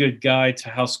 very good guide to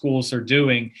how schools are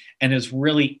doing and has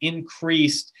really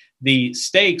increased the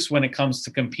stakes when it comes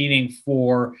to competing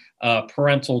for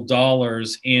parental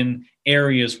dollars in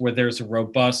areas where there's a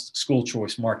robust school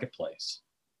choice marketplace.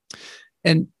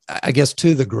 And I guess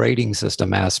to the grading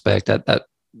system aspect, that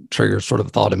triggers sort of a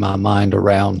thought in my mind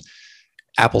around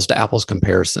apples to apples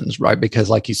comparisons, right? Because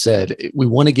like you said, we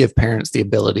want to give parents the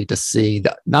ability to see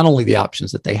not only the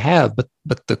options that they have,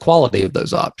 but the quality of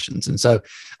those options. And so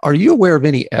are you aware of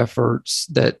any efforts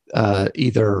that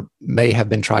either may have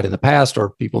been tried in the past or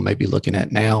people may be looking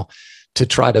at now to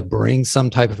try to bring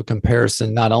some type of a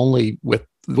comparison, not only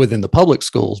within the public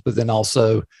schools, but then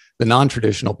also the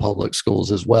non-traditional public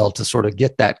schools as well, to sort of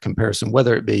get that comparison,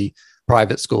 whether it be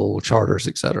private school, charters,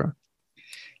 et cetera?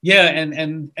 Yeah,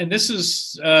 and this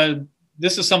is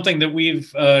something that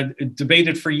we've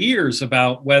debated for years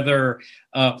about whether,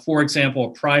 for example,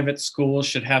 a private school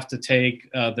should have to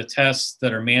take the tests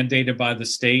that are mandated by the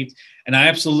state. And I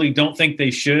absolutely don't think they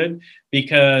should,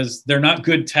 because they're not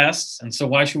good tests. And so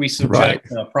why should we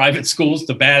subject private schools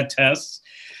to bad tests?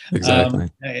 Exactly.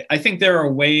 I think there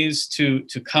are ways to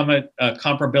come at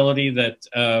comparability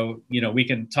that we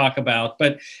can talk about.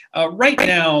 But right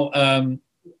now,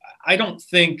 I don't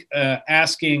think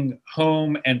asking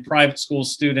home and private school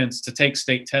students to take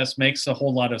state tests makes a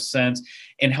whole lot of sense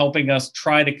in helping us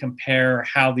try to compare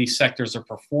how these sectors are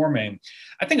performing.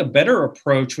 I think a better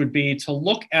approach would be to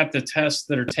look at the tests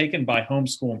that are taken by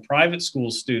homeschool and private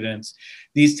school students.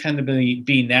 These tend to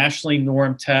be nationally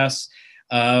normed tests.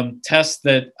 Tests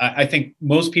that I think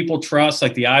most people trust,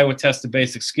 like the Iowa Test of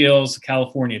Basic Skills, the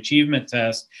California Achievement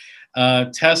Test,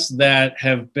 tests that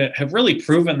have really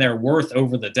proven their worth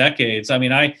over the decades. I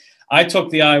mean, I took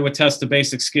the Iowa Test of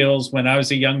Basic Skills when I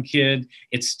was a young kid.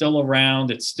 It's still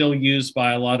around. It's still used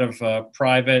by a lot of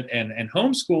private and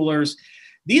homeschoolers.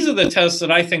 These are the tests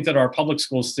that I think that our public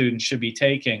school students should be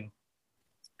taking.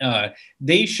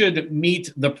 They should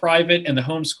meet the private and the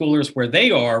homeschoolers where they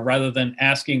are, rather than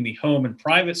asking the home and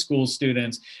private school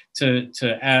students to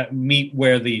meet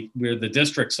where the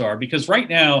districts are. Because right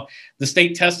now, the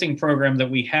state testing program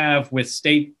that we have with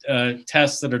state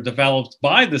tests that are developed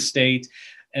by the state,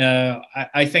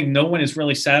 I think no one is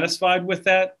really satisfied with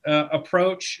that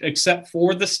approach except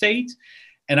for the state.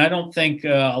 And I don't think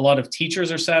a lot of teachers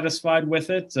are satisfied with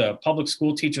it. Public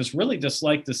school teachers really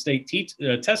dislike the state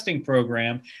testing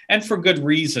program, and for good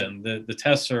reason. The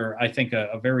tests are, I think,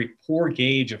 a very poor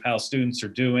gauge of how students are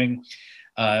doing.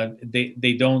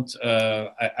 They don't,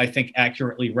 I think,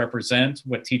 accurately represent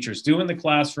what teachers do in the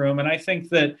classroom. And I think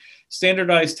that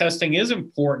standardized testing is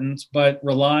important, but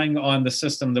relying on the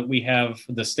system that we have,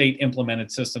 the state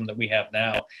implemented system that we have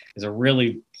now, is a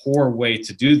really poor way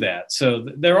to do that. So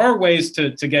there are ways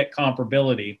to get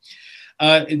comparability.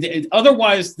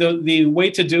 Otherwise, the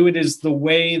way to do it is the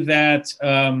way that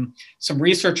some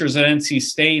researchers at NC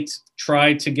State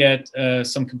tried to get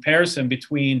some comparison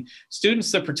between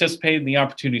students that participate in the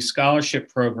Opportunity Scholarship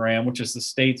Program, which is the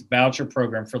state's voucher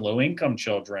program for low-income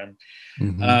children.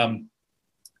 Mm-hmm.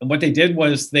 And what they did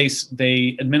was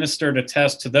they administered a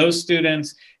test to those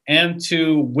students and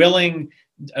to willing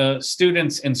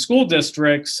students in school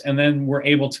districts, and then were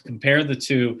able to compare the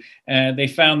two. And they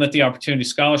found that the Opportunity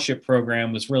Scholarship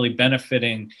Program was really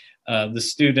benefiting the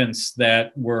students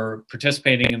that were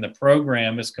participating in the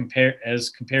program as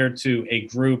compared to a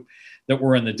group that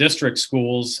were in the district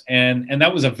schools. And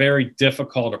that was a very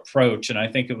difficult approach. And I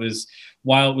think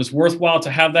while it was worthwhile to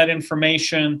have that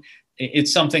information,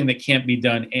 it's something that can't be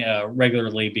done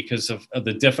regularly because of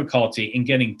the difficulty in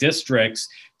getting districts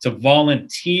to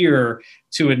volunteer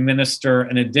to administer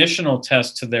an additional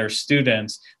test to their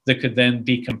students that could then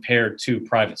be compared to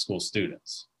private school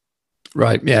students.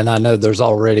 Right. Yeah. And I know there's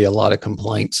already a lot of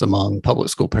complaints among public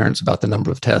school parents about the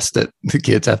number of tests that the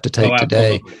kids have to take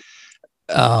today.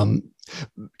 And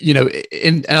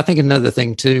I think another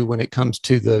thing too, when it comes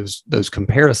to those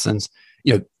comparisons,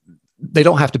 they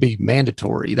don't have to be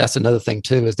mandatory. That's another thing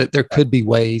too, is that there could be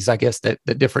ways, I guess, that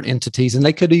different entities, and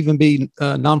they could even be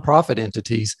nonprofit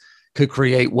entities, could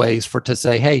create ways to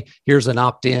say, hey, here's an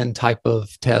opt-in type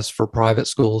of test for private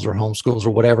schools or homeschools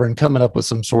or whatever, and coming up with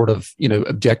some sort of,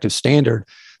 objective standard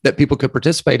that people could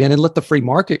participate in, and let the free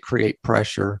market create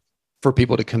pressure for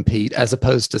people to compete, as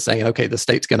opposed to saying, okay, the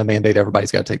state's going to mandate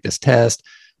everybody's got to take this test,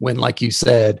 when, like you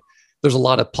said, there's a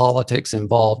lot of politics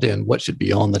involved in what should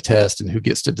be on the test and who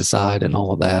gets to decide and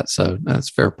all of that. So that's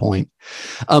a fair point.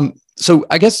 So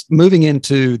I guess moving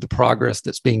into the progress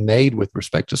that's being made with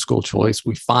respect to school choice,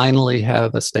 we finally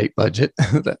have a state budget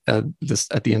this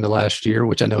at the end of last year,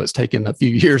 which I know it's taken a few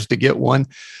years to get one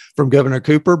from Governor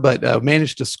Cooper, but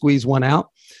managed to squeeze one out.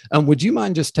 Would you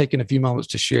mind just taking a few moments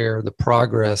to share the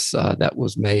progress that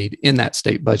was made in that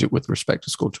state budget with respect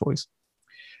to school choice?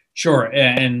 Sure.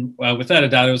 And without a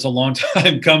doubt, it was a long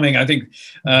time coming. I think,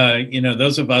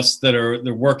 those of us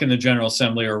that work in the General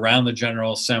Assembly or around the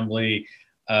General Assembly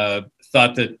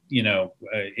thought that,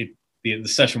 the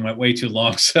session went way too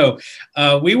long. So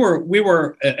we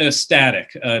were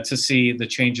ecstatic to see the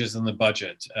changes in the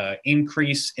budget.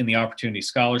 Increase in the Opportunity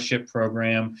Scholarship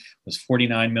Program was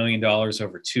 $49 million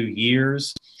over 2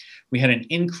 years. We had an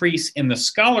increase in the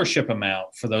scholarship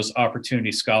amount for those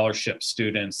Opportunity Scholarship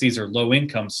students. These are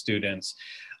low-income students,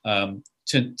 to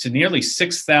nearly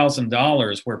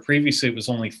 $6,000, where previously it was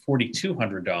only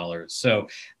 $4,200. So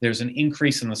there's an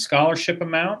increase in the scholarship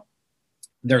amount.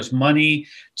 There's money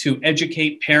to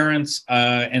educate parents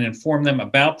and inform them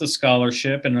about the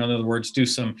scholarship. In other words, do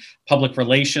some public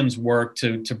relations work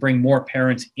to bring more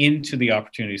parents into the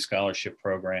Opportunity Scholarship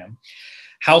Program.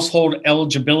 Household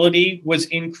eligibility was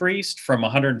increased from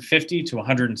 150 to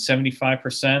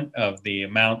 175% of the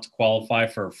amount to qualify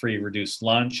for a free reduced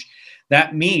lunch.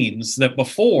 That means that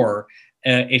before,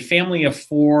 a family of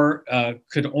four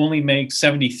could only make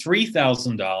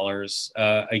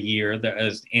 $73,000 a year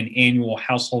as in annual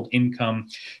household income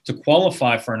to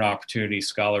qualify for an Opportunity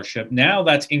Scholarship. Now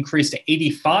that's increased to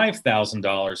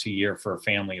 $85,000 a year for a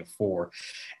family of four.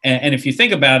 And if you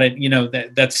think about it,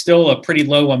 that's still a pretty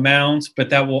low amount,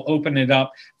 but that will open it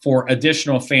up for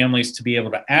additional families to be able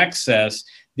to access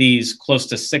these close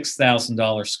to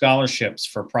 $6,000 scholarships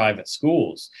for private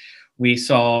schools. We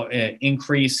saw an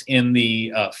increase in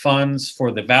the funds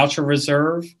for the voucher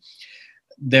reserve.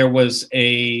 There was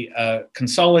a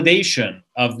consolidation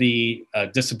of the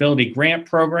disability grant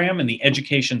program and the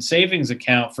education savings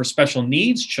account for special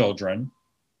needs children.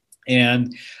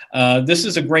 And this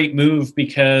is a great move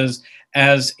because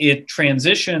as it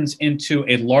transitions into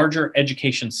a larger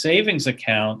education savings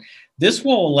account, this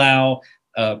will allow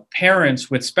parents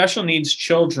with special needs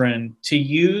children to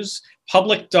use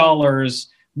public dollars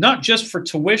not just for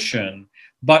tuition,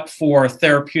 but for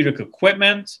therapeutic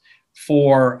equipment,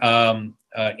 for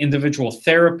individual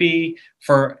therapy,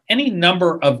 for any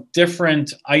number of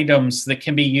different items that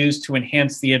can be used to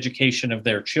enhance the education of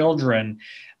their children.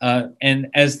 And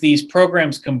as these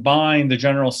programs combine, the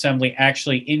General Assembly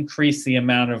actually increased the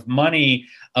amount of money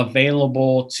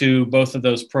available to both of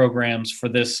those programs for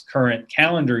this current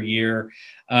calendar year,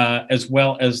 as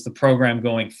well as the program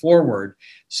going forward.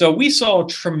 So we saw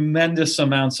tremendous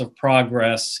amounts of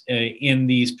progress in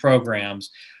these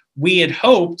programs. We had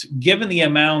hoped, given the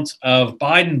amount of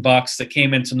Biden bucks that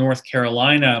came into North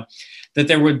Carolina, that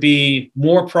there would be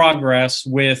more progress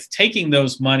with taking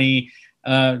those monies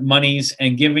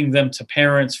and giving them to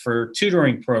parents for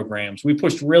tutoring programs. We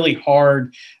pushed really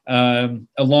hard,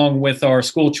 along with our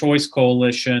School Choice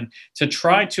Coalition, to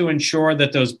try to ensure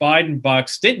that those Biden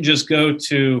bucks didn't just go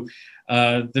to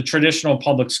the traditional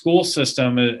public school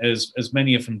system, as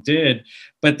many of them did,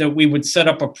 but that we would set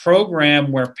up a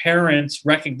program where parents,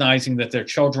 recognizing that their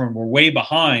children were way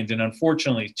behind, and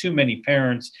unfortunately too many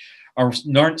parents are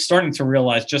starting to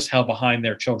realize just how behind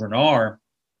their children are,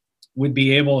 would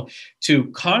be able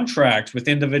to contract with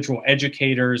individual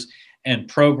educators and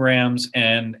programs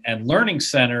and learning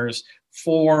centers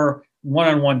for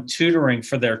one-on-one tutoring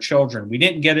for their children. We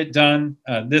didn't get it done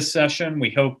this session.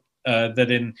 We hope that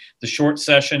in the short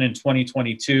session in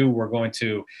 2022, we're going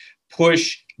to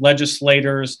push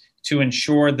legislators to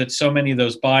ensure that so many of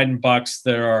those Biden bucks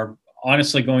that are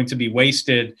honestly going to be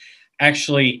wasted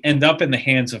actually end up in the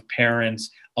hands of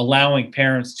parents, allowing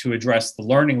parents to address the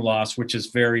learning loss, which is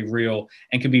very real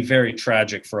and can be very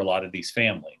tragic for a lot of these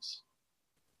families.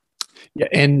 Yeah,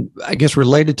 and I guess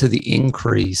related to the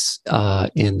increase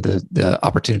in the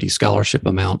Opportunity Scholarship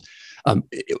amount,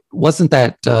 wasn't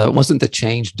the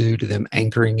change due to them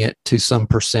anchoring it to some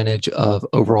percentage of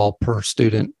overall per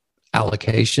student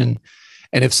allocation?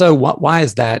 And if so, why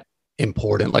is that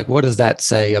important? Like, what does that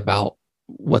say about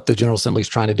what the General Assembly is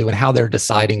trying to do and how they're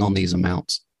deciding on these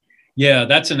amounts. Yeah,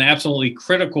 that's an absolutely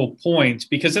critical point,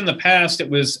 because in the past it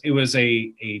was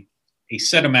a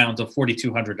set amount of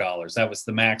 $4,200. That was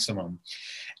the maximum.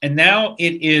 And now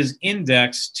it is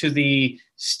indexed to the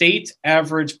state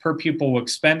average per pupil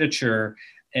expenditure,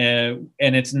 and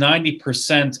it's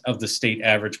 90% of the state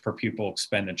average per pupil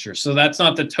expenditure. So that's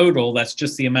not the total, that's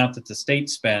just the amount that the state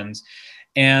spends.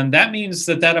 And that means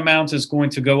that amount is going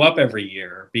to go up every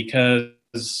year,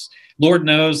 because Lord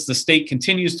knows the state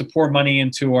continues to pour money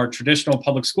into our traditional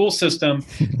public school system.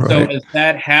 Right. So as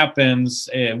that happens,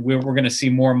 we're going to see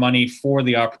more money for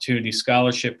the Opportunity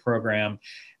Scholarship Program.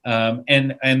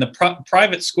 And the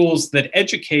private schools that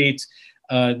educate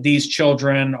these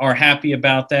children are happy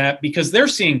about that, because they're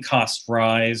seeing costs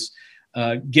rise,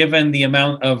 given the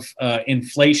amount of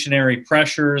inflationary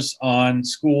pressures on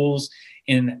schools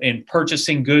in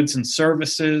purchasing goods and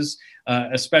services,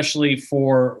 especially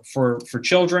for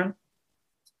children.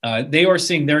 They are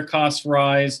seeing their costs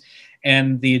rise,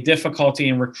 and the difficulty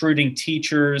in recruiting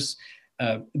teachers.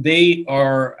 They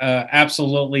are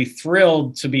absolutely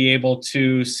thrilled to be able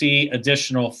to see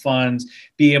additional funds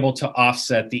be able to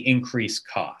offset the increased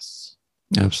costs.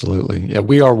 Absolutely. Yeah,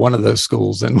 we are one of those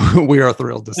schools, and we are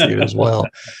thrilled to see it as well.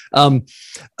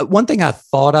 One thing I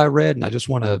thought I read, and I just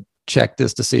want to check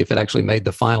this to see if it actually made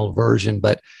the final version,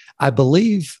 but I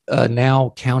believe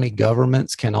now county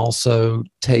governments can also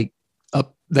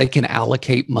they can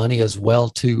allocate money as well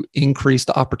to increase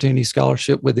the Opportunity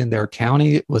Scholarship within their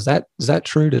county. Is that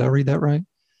true? Did I read that right?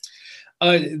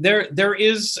 There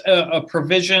is a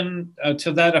provision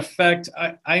to that effect.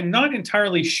 I'm not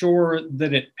entirely sure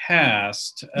that it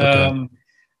passed. Okay.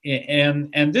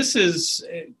 And this is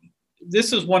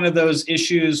one of those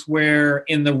issues where,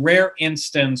 in the rare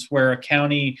instance where a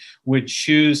county would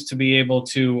choose to be able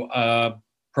to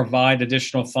provide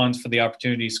additional funds for the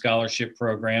Opportunity Scholarship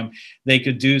Program, they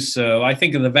could do so. I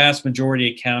think in the vast majority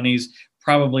of counties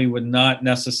probably would not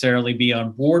necessarily be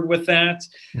on board with that.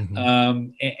 Mm-hmm.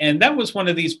 And that was one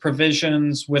of these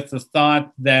provisions with the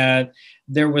thought that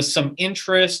there was some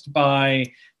interest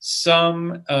by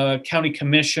some county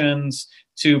commissions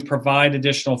to provide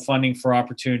additional funding for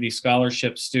Opportunity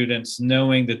Scholarship students,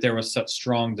 knowing that there was such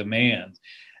strong demand.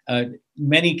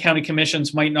 Many county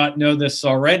commissions might not know this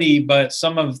already, but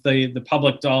some of the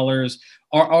public dollars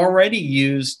are already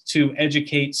used to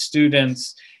educate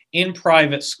students in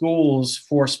private schools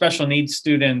for special needs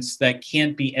students that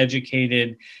can't be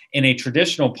educated in a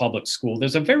traditional public school.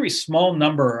 There's a very small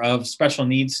number of special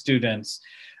needs students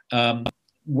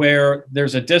where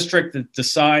there's a district that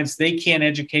decides they can't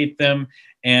educate them,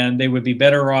 and they would be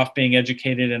better off being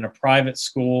educated in a private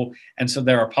school. And so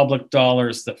there are public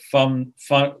dollars that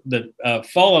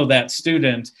follow that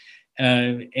student.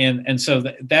 And so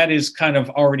that is kind of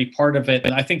already part of it.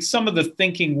 And I think some of the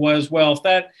thinking was, well, if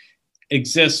that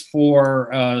exists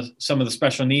for some of the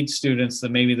special needs students,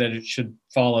 then maybe that it should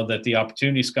follow that the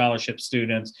Opportunity Scholarship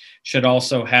students should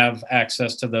also have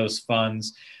access to those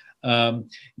funds.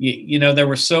 There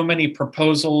were so many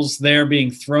proposals there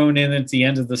being thrown in at the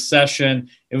end of the session.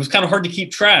 It was kind of hard to keep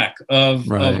track of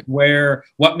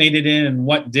what made it in and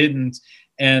what didn't.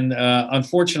 And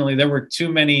unfortunately, there were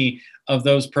too many of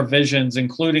those provisions,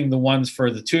 including the ones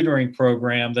for the tutoring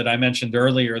program that I mentioned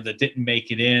earlier, that didn't make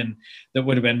it in, that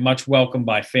would have been much welcomed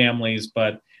by families.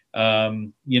 But,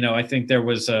 I think there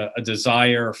was a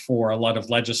desire for a lot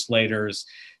of legislators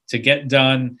to get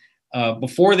done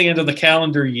before the end of the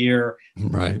calendar year,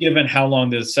 right, given how long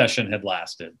this session had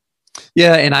lasted.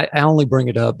 Yeah, and I only bring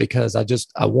it up because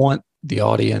I want the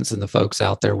audience and the folks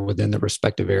out there within the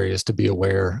respective areas to be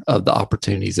aware of the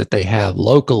opportunities that they have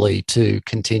locally to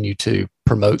continue to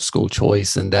promote school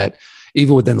choice, and that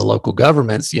even within the local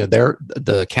governments,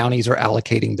 the counties are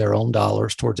allocating their own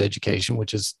dollars towards education,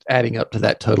 which is adding up to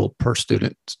that total per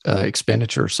student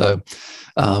expenditure. So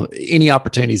any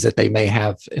opportunities that they may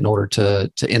have in order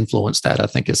to influence that, I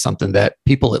think, is something that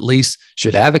people at least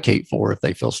should advocate for if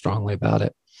they feel strongly about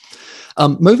it.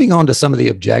 Moving on to some of the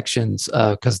objections,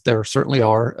 because there certainly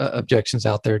are objections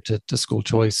out there to school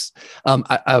choice.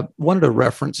 I wanted to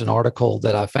reference an article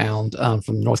that I found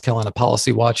from North Carolina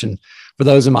Policy Watch. And for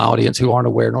those in my audience who aren't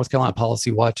aware, North Carolina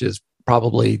Policy Watch is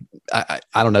probably, I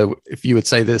don't know if you would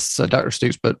say this, Dr.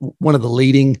 Stoops, but one of the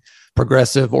leading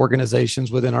progressive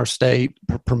organizations within our state,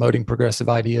 promoting progressive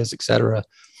ideas, et cetera.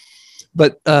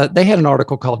 But they had an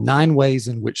article called 9 Ways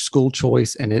in Which School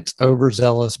Choice and Its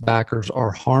Overzealous Backers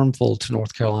Are Harmful to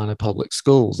North Carolina Public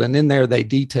Schools. And in there, they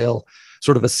detail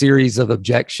sort of a series of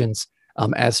objections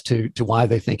as to why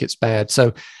they think it's bad.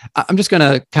 So I'm just going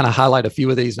to kind of highlight a few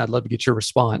of these, and I'd love to get your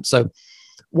response. So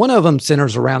one of them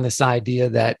centers around this idea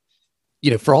that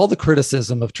for all the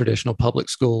criticism of traditional public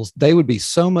schools, they would be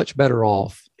so much better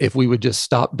off if we would just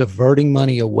stop diverting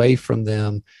money away from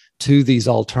them to these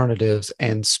alternatives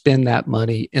and spend that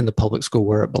money in the public school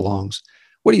where it belongs.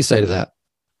 What do you say to that?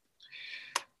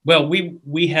 Well,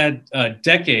 we had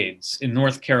decades in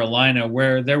North Carolina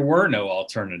where there were no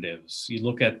alternatives. You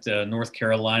look at North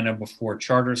Carolina before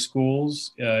charter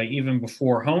schools, even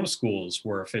before homeschools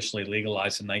were officially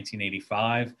legalized in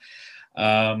 1985.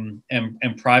 And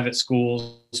private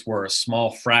schools were a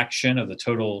small fraction of the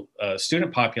total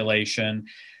student population.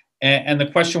 And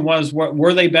the question was,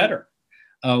 were they better?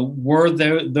 Were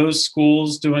those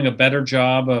schools doing a better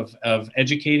job of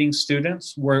educating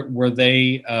students? Were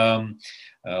there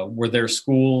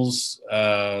schools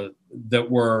that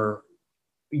were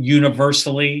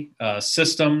universally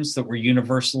systems that were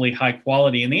universally high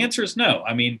quality? And the answer is no.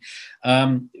 I mean,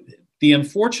 the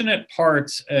unfortunate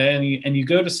part, and you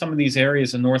go to some of these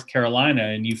areas in North Carolina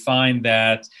and you find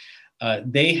that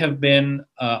they have been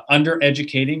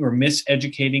undereducating or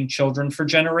miseducating children for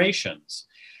generations.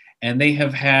 And they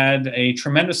have had a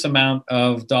tremendous amount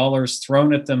of dollars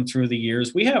thrown at them through the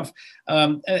years. We have,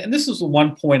 and this is the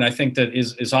one point I think that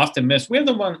is often missed. We have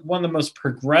one of the most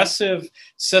progressive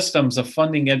systems of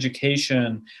funding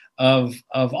education of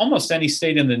almost any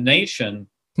state in the nation.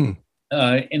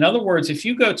 In other words, if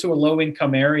you go to a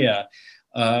low-income area,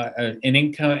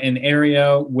 an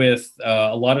area with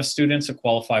a lot of students that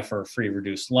qualify for a free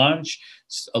reduced lunch,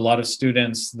 a lot of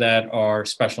students that are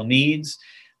special needs,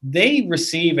 they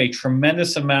receive a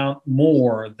tremendous amount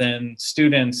more than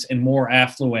students in more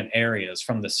affluent areas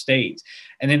from the state.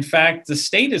 And in fact, the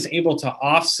state is able to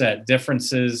offset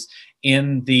differences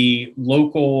in the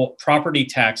local property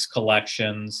tax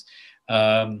collections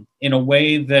in a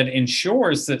way that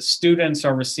ensures that students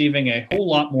are receiving a whole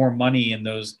lot more money in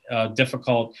those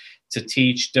difficult to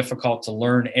teach, difficult to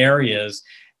learn areas.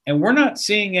 And we're not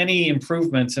seeing any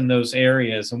improvements in those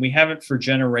areas, and we haven't for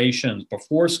generations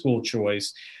before school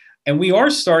choice. And we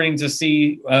are starting to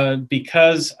see,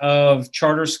 because of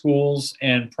charter schools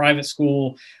and private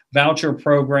school voucher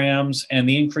programs and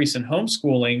the increase in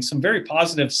homeschooling, some very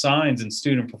positive signs in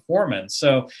student performance.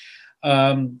 So,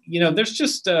 there's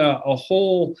just a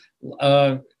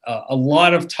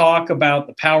lot of talk about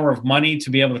the power of money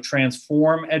to be able to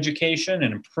transform education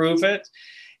and improve it.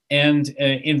 And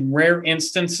in rare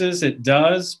instances, it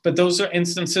does, but those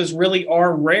instances really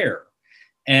are rare.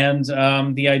 And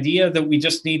the idea that we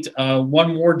just need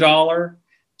one more dollar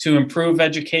to improve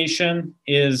education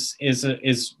is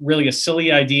really a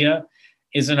silly idea,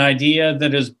 is an idea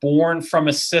that is born from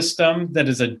a system that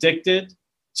is addicted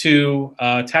to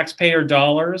taxpayer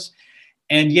dollars,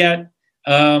 and yet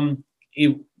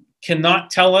it cannot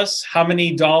tell us how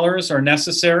many dollars are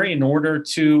necessary in order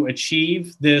to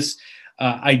achieve this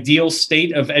ideal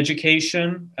state of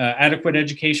education, adequate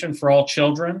education for all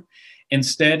children.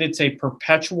 Instead, it's a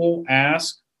perpetual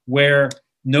ask where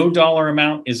no dollar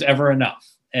amount is ever enough.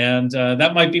 And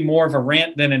that might be more of a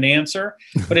rant than an answer,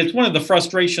 but it's one of the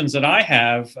frustrations that I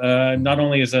have, not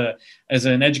only as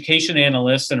an education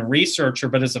analyst and a researcher,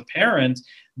 but as a parent,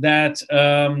 that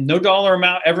no dollar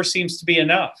amount ever seems to be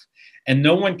enough. And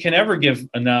no one can ever give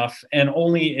enough. And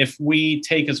only if we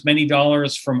take as many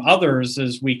dollars from others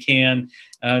as we can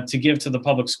to give to the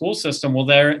public school system will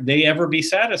they ever be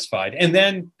satisfied. And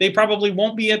then they probably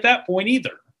won't be at that point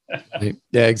either.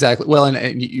 Yeah, exactly. Well,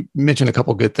 and you mentioned a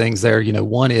couple of good things there.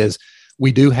 One is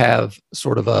we do have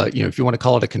sort of a, if you want to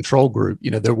call it a control group,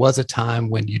 there was a time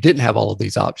when you didn't have all of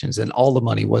these options and all the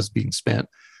money was being spent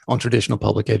on traditional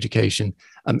public education,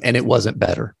 and it wasn't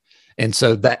better. And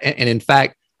so and in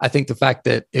fact, I think the fact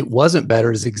that it wasn't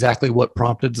better is exactly what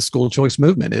prompted the school choice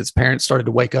movement. As parents started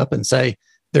to wake up and say,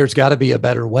 there's got to be a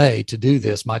better way to do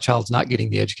this. My child's not getting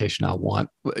the education I want,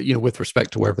 with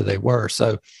respect to wherever they were.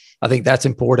 So I think that's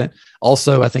important.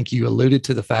 Also, I think you alluded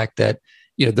to the fact that,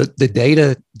 the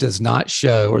data does not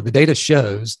show, or the data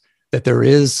shows that there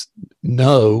is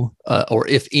no, or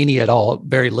if any at all,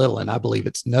 very little, and I believe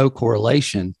it's no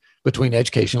correlation between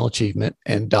educational achievement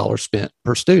and dollars spent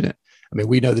per student. I mean,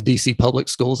 we know the DC public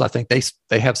schools, I think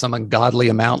they have some ungodly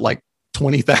amount, like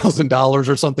 $20,000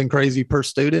 or something crazy per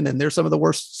student. And they're some of the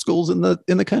worst schools in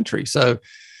the country. So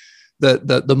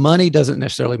the money doesn't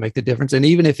necessarily make the difference. And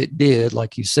even if it did,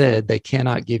 like you said, they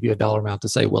cannot give you a dollar amount to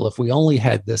say, well, if we only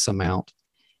had this amount,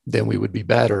 then we would be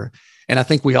better. And I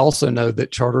think we also know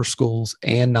that charter schools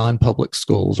and non-public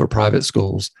schools or private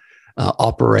schools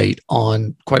operate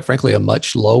on, quite frankly, a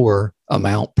much lower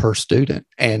amount per student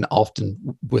and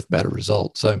often with better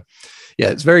results. So yeah,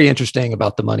 it's very interesting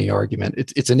about the money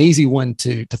argument. It's an easy one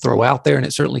to throw out there, and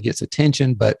it certainly gets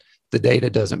attention, but the data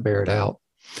doesn't bear it out.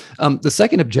 The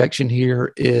second objection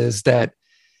here is that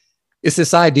it's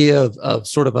this idea of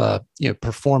sort of a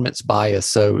performance bias.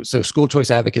 So school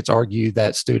choice advocates argue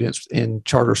that students in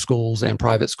charter schools and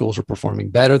private schools are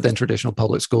performing better than traditional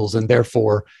public schools, and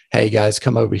therefore, hey guys,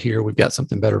 come over here, we've got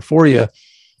something better for you.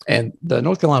 And the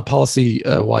North Carolina Policy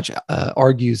Watch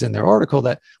argues in their article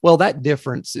that, well, that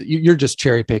difference, you're just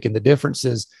cherry picking. The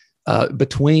differences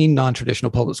between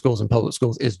non-traditional public schools and public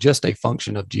schools is just a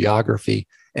function of geography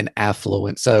and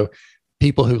affluence. So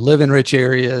people who live in rich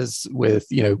areas with,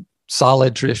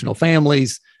 solid traditional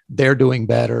families, they're doing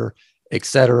better, et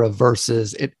cetera,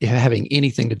 versus it having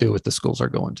anything to do with the schools they're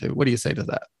going to. What do you say to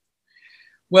that?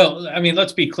 Well, I mean,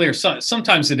 let's be clear.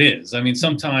 Sometimes it is. I mean,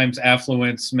 sometimes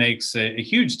affluence makes a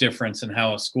huge difference in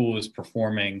how a school is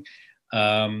performing.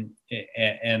 And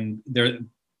it's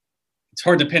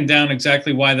hard to pin down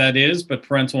exactly why that is, but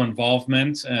parental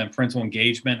involvement and parental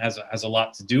engagement has a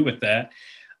lot to do with that.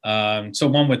 So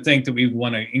one would think that we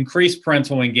want to increase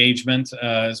parental engagement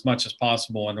as much as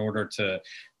possible in order to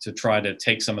try to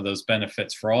take some of those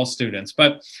benefits for all students.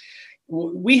 But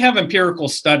we have empirical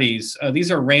studies. These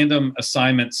are random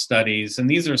assignment studies, and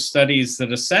these are studies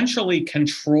that essentially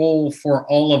control for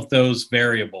all of those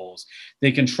variables.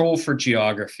 They control for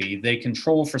geography. They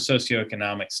control for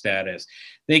socioeconomic status.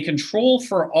 They control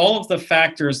for all of the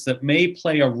factors that may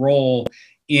play a role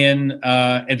in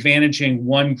advantaging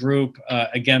one group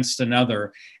against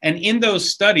another. And in those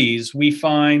studies, we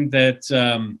find that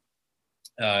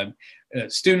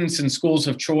students in schools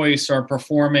of choice are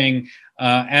performing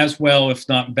as well, if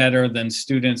not better, than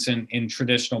students in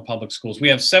traditional public schools. We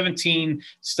have 17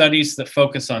 studies that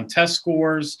focus on test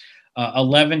scores.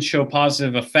 11 show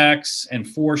positive effects and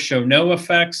 4 show no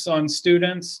effects on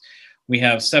students. We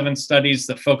have 7 studies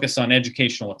that focus on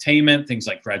educational attainment, things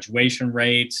like graduation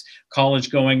rates,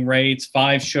 college going rates.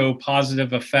 5 show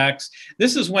positive effects.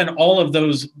 This is when all of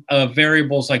those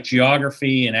variables like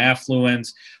geography and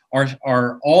affluence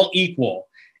are all equal.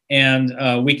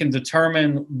 And we can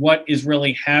determine what is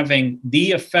really having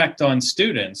the effect on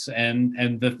students.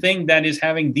 And the thing that is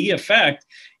having the effect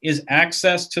is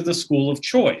access to the school of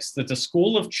choice. That the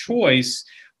school of choice,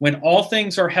 when all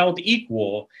things are held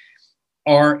equal,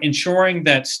 are ensuring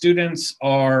that students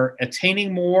are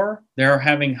attaining more, they're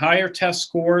having higher test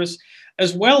scores,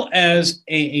 as well as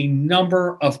a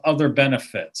number of other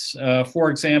benefits. For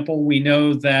example, we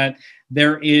know that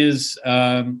there is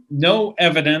no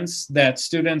evidence that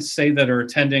students, say, that are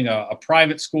attending a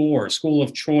private school or a school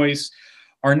of choice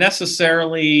are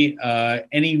necessarily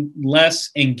any less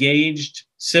engaged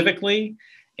civically.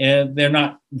 And they're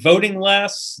not voting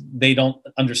less. They don't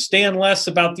understand less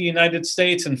about the United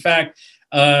States. In fact,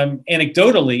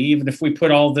 anecdotally, even if we put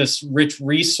all this rich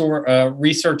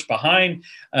research behind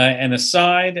and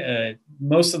aside,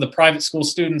 most of the private school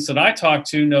students that I talk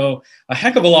to know a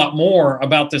heck of a lot more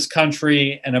about this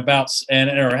country and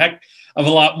are a heck of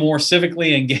a lot more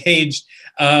civically engaged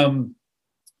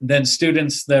than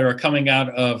students that are coming out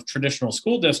of traditional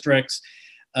school districts.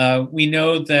 We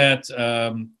know that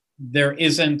there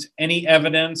isn't any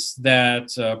evidence that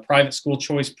private school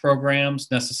choice programs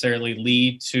necessarily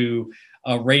lead to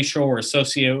racial or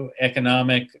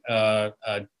socioeconomic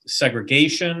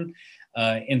segregation.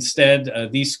 Instead,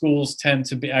 these schools tend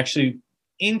to actually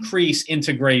increase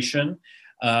integration,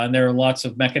 and there are lots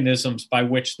of mechanisms by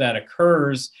which that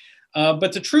occurs.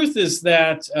 But the truth is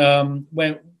that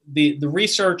when the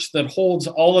research that holds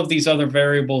all of these other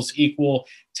variables equal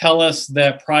tell us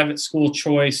that private school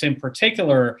choice in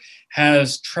particular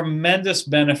has tremendous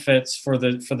benefits for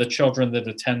the children that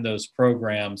attend those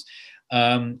programs.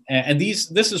 And this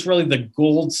is really the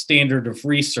gold standard of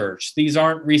research. These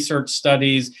aren't research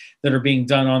studies that are being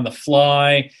done on the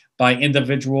fly by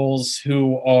individuals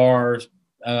who are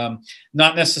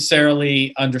not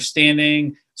necessarily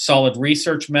understanding solid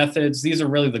research methods. These are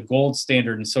really the gold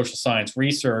standard in social science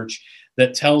research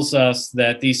that tells us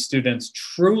that these students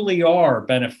truly are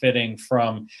benefiting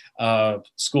from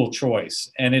school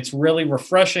choice. And it's really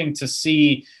refreshing to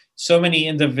see so many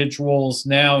individuals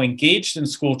now engaged in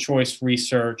school choice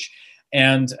research,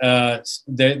 and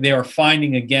they are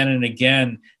finding again and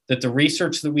again that the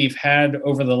research that we've had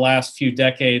over the last few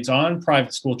decades on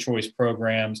private school choice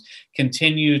programs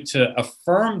continue to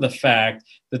affirm the fact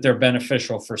that they're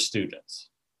beneficial for students.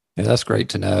 Yeah, that's great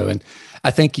to know. And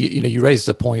I think you raised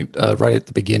a point right at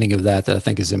the beginning of that I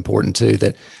think is important too,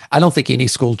 that I don't think any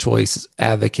school choice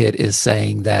advocate is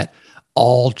saying that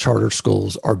all charter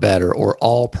schools are better or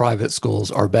all private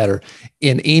schools are better.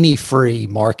 In any free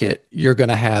market, you're going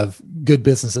to have good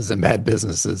businesses and bad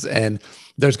businesses. And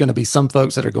there's going to be some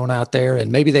folks that are going out there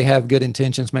and maybe they have good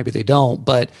intentions, maybe they don't,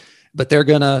 but but they're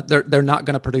not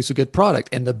gonna produce a good product.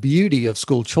 And the beauty of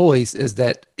school choice is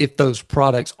that if those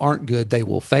products aren't good, they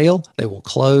will fail, they will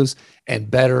close,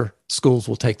 and better schools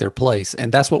will take their place.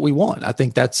 And that's what we want. I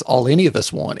think that's all any of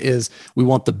us want, is we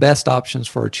want the best options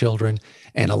for our children,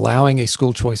 and allowing a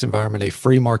school choice environment, a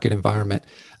free market environment,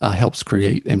 helps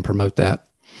create and promote that.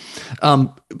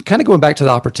 Kind of going back to the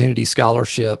Opportunity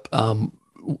Scholarship, and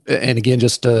again,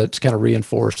 just to kind of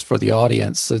reinforce for the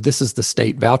audience. So this is the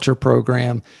state voucher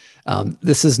program.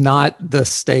 This is not the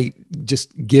state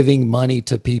just giving money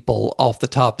to people off the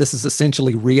top. This is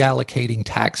essentially reallocating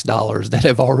tax dollars that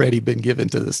have already been given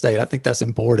to the state. I think that's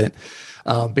important,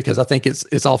 because I think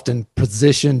it's often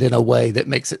positioned in a way that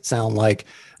makes it sound like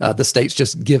the state's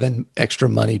just giving extra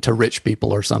money to rich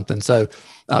people or something. So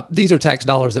these are tax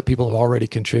dollars that people have already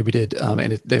contributed,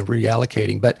 and they're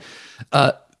reallocating. But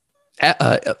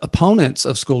opponents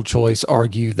of school choice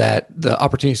argue that the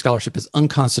Opportunity Scholarship is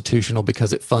unconstitutional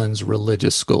because it funds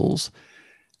religious schools.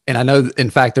 And I know,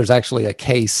 in fact, there's actually a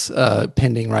case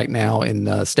pending right now in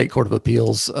the State Court of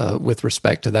Appeals with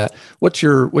respect to that. What's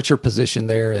your position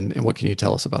there, and what can you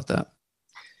tell us about that?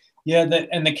 Yeah,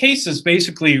 and the case is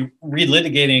basically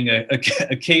relitigating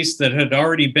a case that had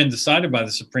already been decided by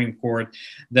the Supreme Court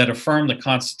that affirmed the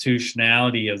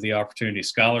constitutionality of the Opportunity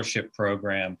Scholarship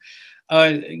Program.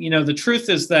 The truth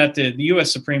is that the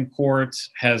U.S. Supreme Court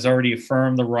has already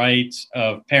affirmed the right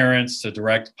of parents to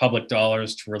direct public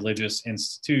dollars to religious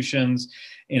institutions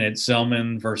in its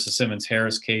Zellman versus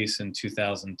Simmons-Harris case in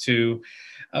 2002.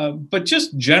 But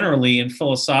just generally and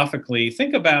philosophically,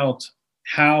 think about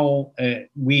how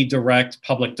we direct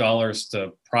public dollars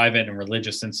to private and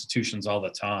religious institutions all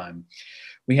the time.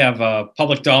 We have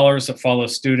public dollars that follow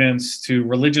students to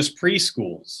religious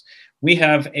preschools. We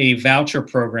have a voucher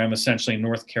program, essentially in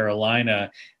North Carolina,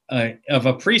 of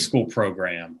a preschool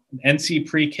program. NC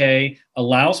Pre-K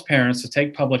allows parents to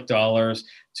take public dollars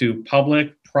to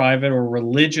public, private, or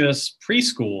religious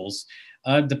preschools,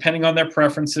 depending on their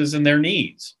preferences and their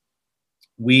needs.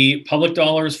 Public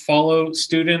dollars follow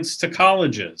students to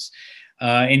colleges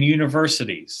and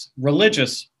universities,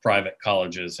 religious private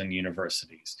colleges and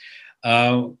universities.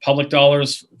 Public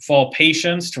dollars follow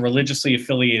patients to religiously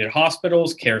affiliated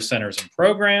hospitals, care centers, and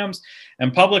programs,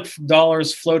 and public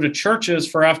dollars flow to churches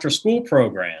for after-school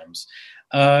programs.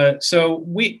 So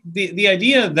the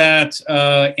idea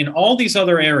that in all these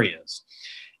other areas,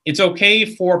 it's okay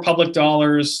for public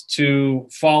dollars to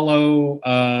follow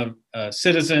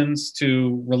citizens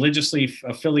to religiously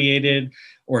affiliated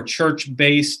or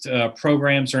church-based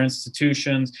programs or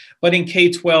institutions, but in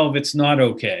K-12, it's not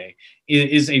okay.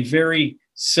 It is a very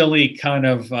silly kind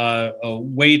of a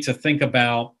way to think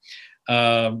about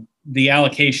the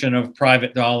allocation of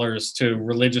private dollars to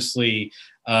religiously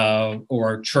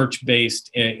or church-based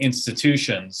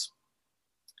institutions.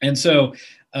 And so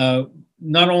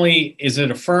not only is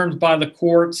it affirmed by the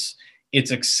courts,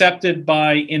 it's accepted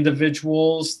by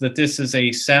individuals that this is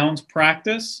a sound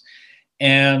practice.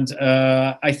 And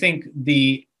I think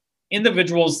the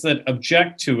individuals that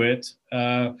object to it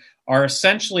are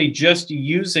essentially just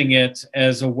using it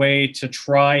as a way to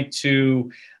try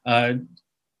to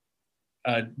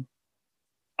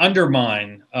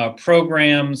undermine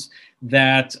programs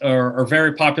that are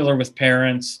very popular with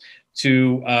parents,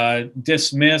 to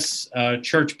dismiss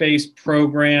church-based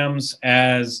programs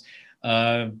as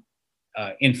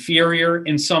inferior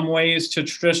in some ways to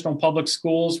traditional public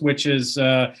schools, which is,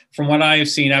 from what I have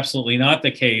seen, absolutely not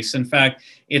the case. In fact,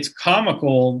 it's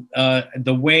comical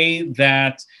the way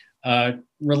that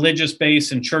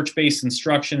religious-based and church-based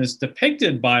instruction is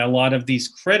depicted by a lot of these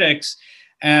critics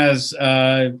as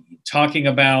talking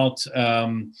about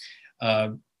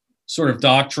sort of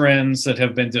doctrines that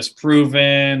have been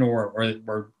disproven,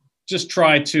 or just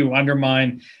try to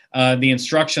undermine the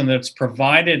instruction that's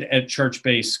provided at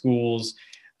church-based schools.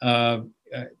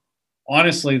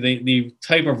 Honestly, the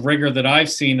type of rigor that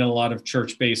I've seen in a lot of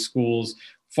church-based schools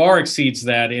far exceeds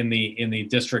that in the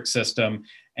district system.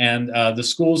 And the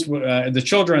schools, the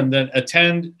children that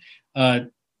attend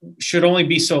should only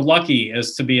be so lucky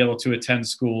as to be able to attend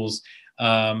schools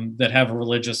that have a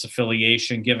religious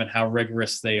affiliation, given how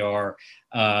rigorous they are,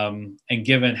 and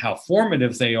given how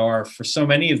formative they are for so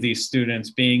many of these students,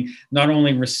 being not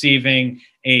only receiving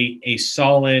a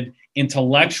solid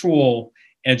intellectual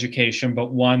education,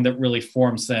 but one that really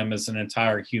forms them as an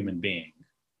entire human being.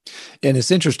 And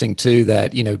it's interesting, too,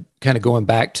 that, kind of going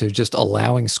back to just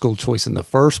allowing school choice in the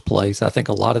first place, I think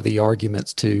a lot of the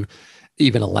arguments, too,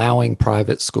 even allowing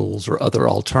private schools or other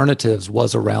alternatives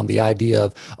was around the idea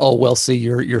of, oh, well, see,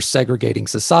 you're segregating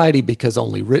society because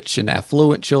only rich and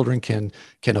affluent children can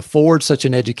afford such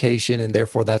an education, and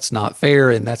therefore that's not fair,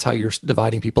 and that's how you're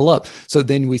dividing people up. So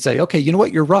then we say, okay, you know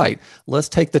what, you're right. Let's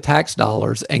take the tax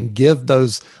dollars and give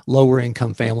those lower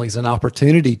income families an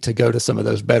opportunity to go to some of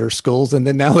those better schools. And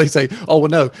then now they say, oh, well,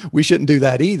 no, we shouldn't do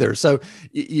that either. So,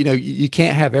 you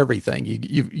can't have everything.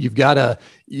 You've got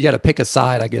to pick a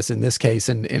side, I guess, in this case.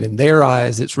 And in their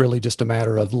eyes, it's really just a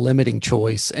matter of limiting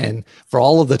choice. And for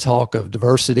all of the talk of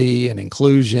diversity and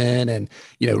inclusion and,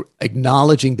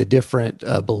 acknowledging the different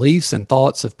beliefs and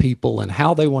thoughts of people and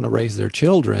how they want to raise their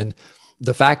children,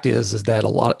 the fact is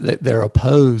that that they're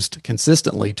opposed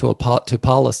consistently to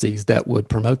policies that would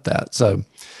promote that. So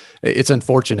it's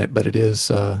unfortunate, but it is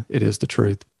the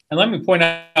truth. And let me point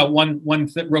out one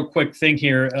real quick thing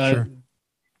here. Sure.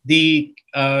 The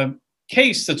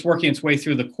case that's working its way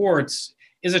through the courts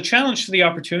is a challenge to the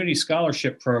Opportunity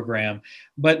Scholarship Program,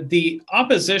 but the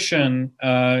opposition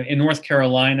in North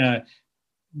Carolina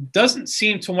doesn't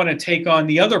seem to want to take on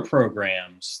the other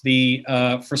programs,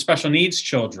 for special needs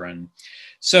children.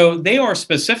 So they are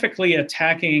specifically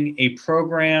attacking a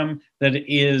program that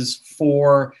is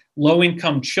for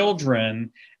low-income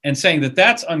children and saying that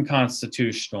that's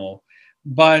unconstitutional.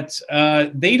 But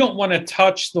they don't want to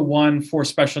touch the one for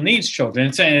special needs children.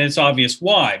 And it's obvious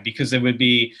why, because it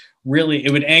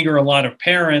would anger a lot of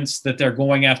parents that they're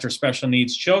going after special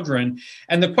needs children.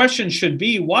 And the question should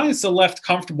be, why is the left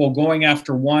comfortable going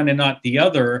after one and not the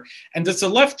other? And does the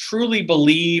left truly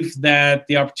believe that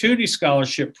the Opportunity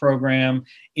Scholarship Program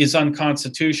is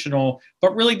unconstitutional,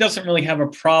 but really doesn't really have a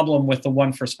problem with the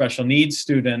one for special needs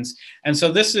students? And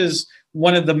so this is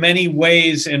one of the many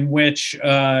ways in which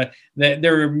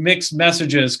there are mixed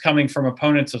messages coming from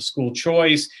opponents of school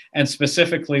choice, and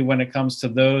specifically when it comes to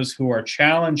those who are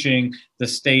challenging the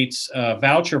state's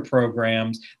voucher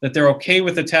programs, that they're okay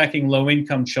with attacking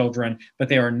low-income children, but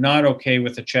they are not okay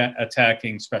with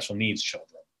attacking special needs children.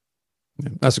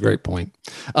 That's a great point.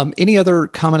 Any other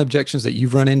common objections that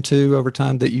you've run into over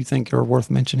time that you think are worth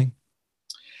mentioning?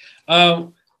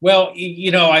 Well,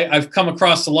 I've come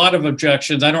across a lot of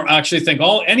objections. I don't actually think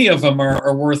any of them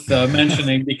are worth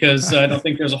mentioning because I don't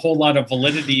think there's a whole lot of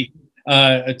validity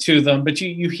to them. But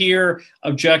you hear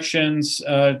objections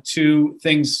to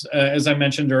things, as I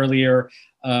mentioned earlier,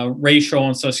 racial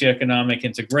and socioeconomic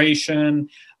integration,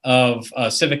 of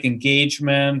civic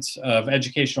engagement, of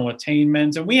educational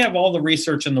attainment. And we have all the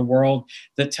research in the world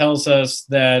that tells us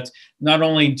that not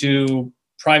only do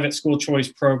private school choice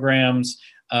programs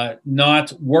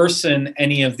not worsen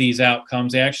any of these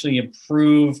outcomes, they actually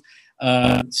improve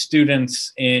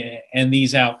students and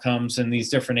these outcomes in these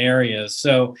different areas.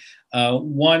 So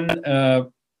one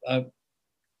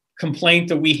complaint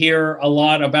that we hear a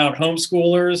lot about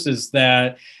homeschoolers is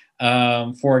that,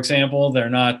 for example, they're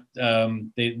not,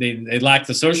 they lack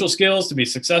the social skills to be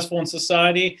successful in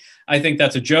society. I think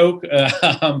that's a joke.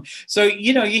 So,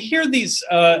 you hear these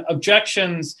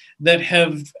objections that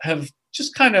have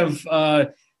just kind of,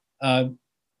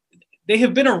 they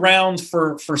have been around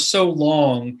for so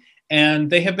long, and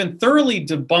they have been thoroughly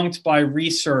debunked by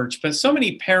research, but so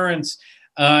many parents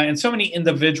and so many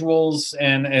individuals,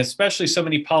 and especially so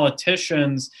many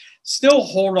politicians, still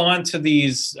hold on to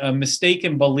these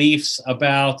mistaken beliefs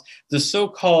about the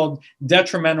so-called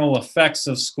detrimental effects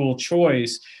of school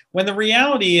choice, when the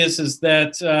reality is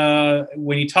that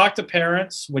when you talk to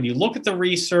parents, when you look at the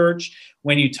research,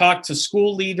 when you talk to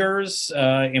school leaders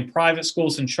in private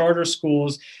schools and charter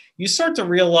schools, you start to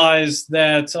realize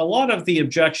that a lot of the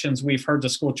objections we've heard to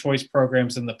school choice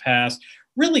programs in the past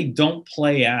really don't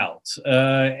play out.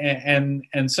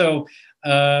 And so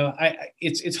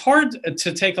it's hard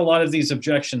to take a lot of these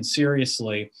objections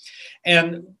seriously.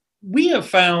 And we have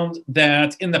found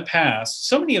that in the past,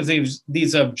 so many of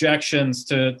these objections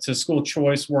to school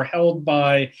choice were held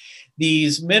by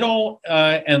these middle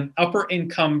and upper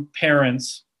income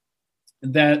parents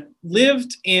that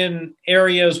lived in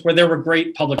areas where there were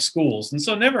great public schools, and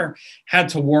so never had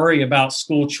to worry about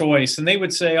school choice. And they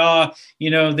would say,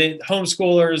 the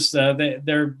homeschoolers,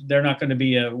 they're not going to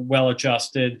be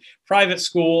well-adjusted. Private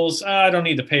schools, I don't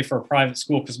need to pay for a private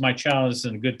school because my child is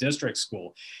in a good district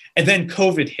school. And then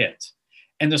COVID hit,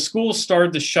 and the schools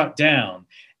started to shut down.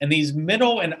 And these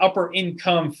middle and upper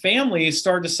income families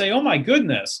started to say, oh my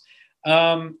goodness,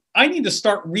 I need to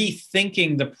start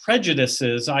rethinking the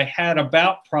prejudices I had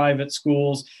about private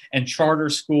schools and charter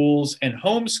schools and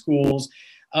homeschools.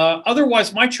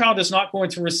 Otherwise, my child is not going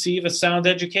to receive a sound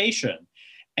education.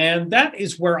 And that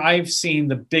is where I've seen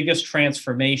the biggest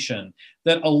transformation,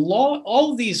 that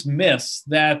all of these myths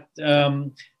that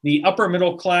the upper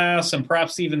middle class and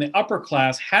perhaps even the upper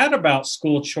class had about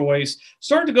school choice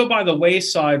started to go by the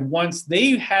wayside once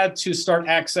they had to start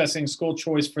accessing school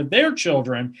choice for their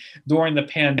children during the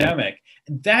pandemic.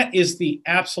 That is the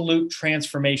absolute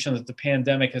transformation that the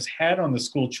pandemic has had on the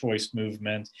school choice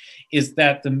movement, is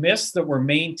that the myths that were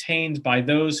maintained by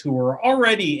those who were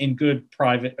already in good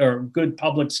private or good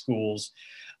public schools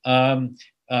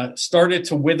started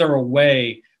to wither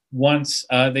away once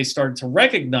they started to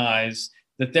recognize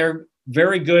that their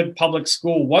very good public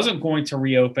school wasn't going to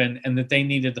reopen and that they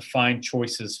needed to find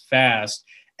choices fast.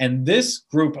 And this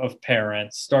group of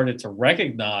parents started to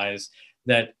recognize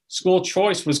that school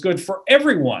choice was good for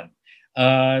everyone,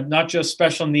 not just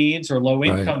special needs or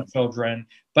low-income children,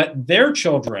 but their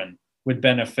children would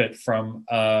benefit from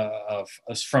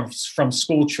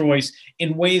school choice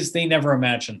in ways they never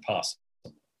imagined possible.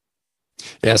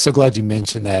 Yeah, so glad you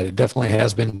mentioned that. It definitely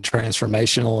has been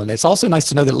transformational, and it's also nice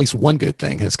to know that at least one good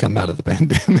thing has come out of the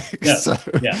pandemic. Yes, so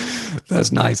yeah.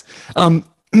 That's nice.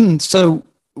 So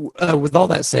with all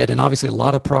that said, and obviously a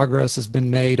lot of progress has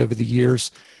been made over the years,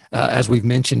 as we've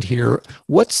mentioned here,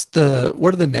 what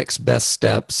are the next best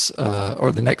steps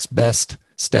or the next best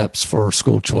steps for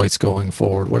school choice going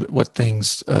forward? What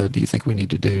things do you think we need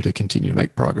to do to continue to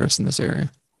make progress in this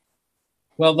area?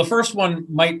 Well, the first one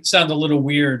might sound a little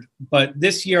weird, but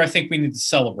this year I think we need to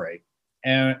celebrate.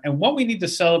 And what we need to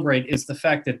celebrate is the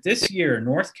fact that this year,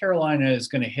 North Carolina is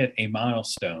going to hit a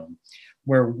milestone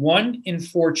where 1 in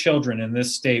 4 children in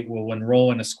this state will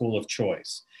enroll in a school of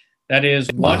choice. That is,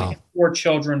 1 in 4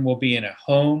 children will be in a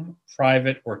home,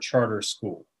 private, or charter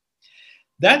school.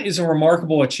 That is a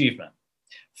remarkable achievement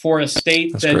for a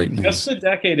state that just a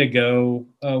decade ago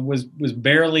was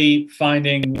barely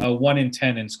finding 1 in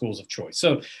 10 in schools of choice.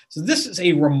 So this is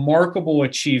a remarkable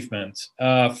achievement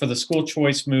for the school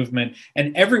choice movement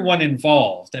and everyone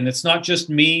involved. And it's not just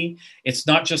me, it's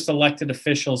not just elected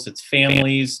officials, it's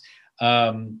families,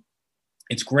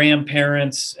 it's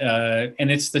grandparents,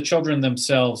 and it's the children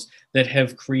themselves that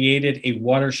have created a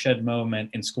watershed moment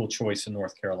in school choice in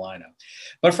North Carolina.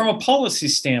 But from a policy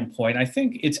standpoint, I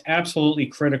think it's absolutely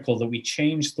critical that we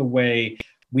change the way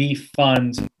we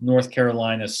fund North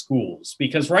Carolina schools,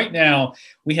 because right now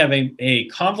we have a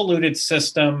convoluted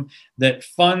system that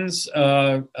funds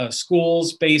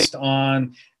schools based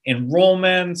on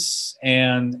enrollments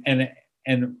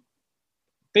and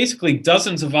basically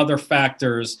dozens of other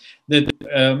factors that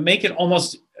make it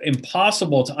almost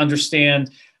impossible to understand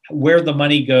where the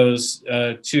money goes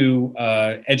to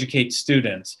educate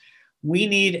students. We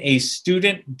need a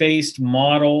student-based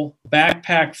model,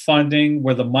 backpack funding,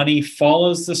 where the money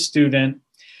follows the student.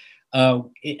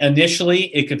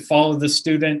 Initially, it could follow the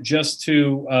student just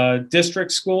to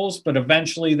district schools, but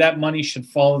eventually that money should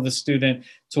follow the student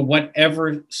to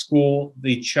whatever school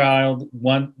the child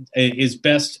is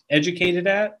best educated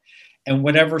at, and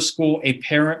whatever school a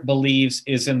parent believes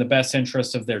is in the best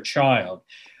interest of their child.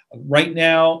 Right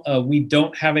now, we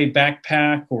don't have a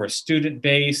backpack or a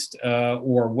student-based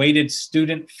or weighted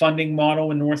student funding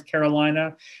model in North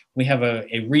Carolina. We have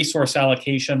a resource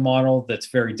allocation model that's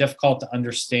very difficult to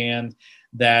understand,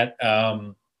 that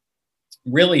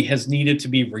really has needed to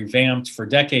be revamped for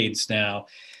decades now.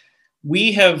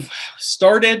 We have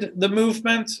started the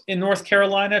movement in North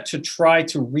Carolina to try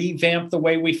to revamp the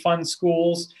way we fund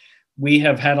schools. We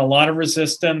have had a lot of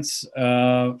resistance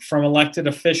from elected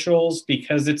officials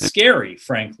because it's scary,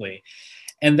 frankly.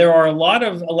 And there are a lot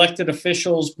of elected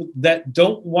officials that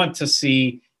don't want to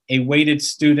see a weighted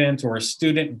student or a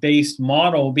student-based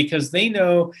model, because they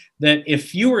know that if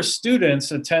fewer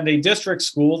students attend a district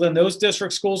school, then those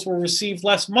district schools will receive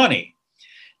less money.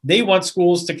 They want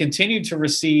schools to continue to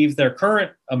receive their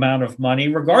current amount of money,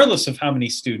 regardless of how many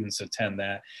students attend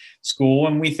that school.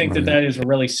 And we think that that is a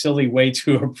really silly way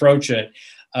to approach it.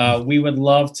 We would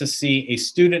love to see a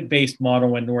student-based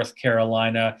model in North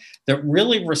Carolina that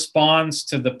really responds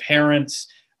to the parents'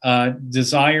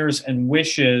 desires and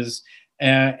wishes,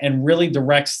 and really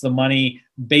directs the money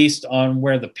based on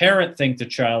where the parent thinks the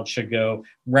child should go,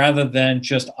 rather than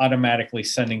just automatically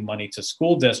sending money to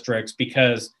school districts,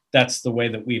 because that's the way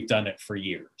that we've done it for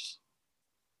years.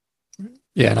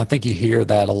 Yeah, and I think you hear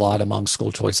that a lot among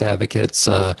school choice advocates.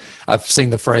 I've seen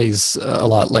the phrase a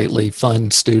lot lately,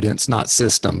 fund students, not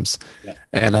systems. Yeah.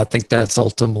 And I think that's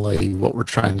ultimately what we're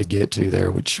trying to get to there,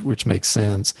 which makes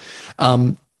sense.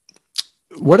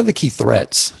 What are the key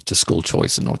threats to school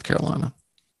choice in North Carolina?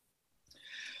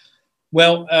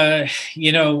 Well, it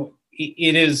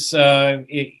is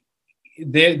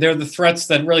they're the threats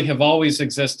that really have always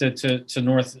existed to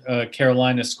North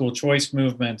Carolina school choice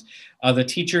movement. The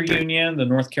teacher union, the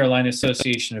North Carolina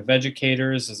Association of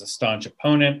Educators, is a staunch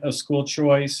opponent of school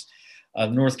choice. The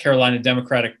North Carolina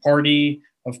Democratic Party,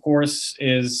 of course,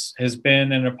 has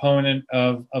been an opponent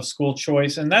of school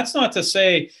choice. And that's not to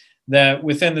say that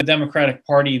within the Democratic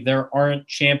Party there aren't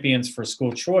champions for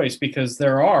school choice, because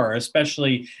there are,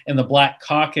 especially in the Black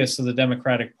caucus of the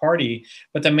Democratic Party.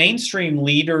 But the mainstream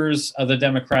leaders of the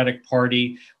Democratic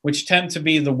Party, which tend to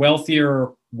be the wealthier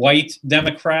white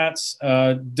Democrats,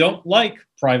 don't like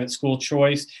private school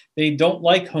choice. They don't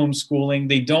like homeschooling.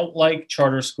 They don't like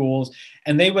charter schools.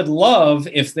 And they would love,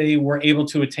 if they were able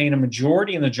to attain a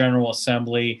majority in the General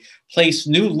Assembly, place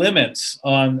new limits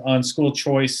on school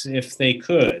choice if they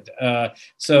could.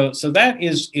 So that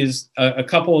is a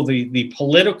couple of the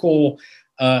political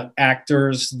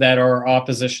actors that are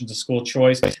opposition to school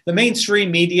choice. The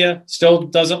mainstream media still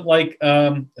doesn't like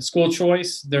school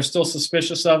choice. They're still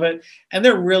suspicious of it. And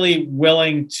they're really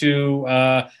willing to,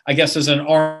 I guess, as an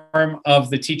arm of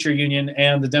the teacher union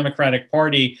and the Democratic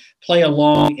Party, play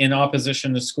along in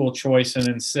opposition to school choice and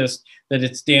insist that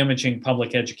it's damaging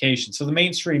public education. So the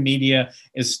mainstream media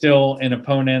is still an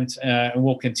opponent and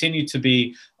will continue to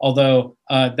be, although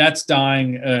that's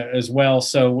dying as well.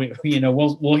 So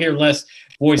we'll hear less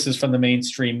voices from the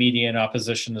mainstream media in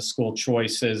opposition to school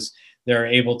choice as they're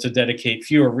able to dedicate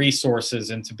fewer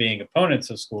resources into being opponents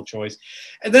of school choice.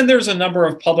 And then there's a number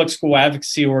of public school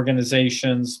advocacy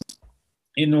organizations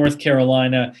in North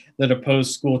Carolina that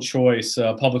oppose school choice.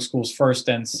 Public Schools First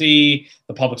NC,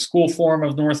 the Public School Forum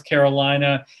of North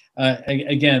Carolina.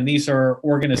 Again, these are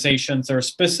organizations that are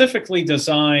specifically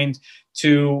designed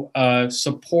to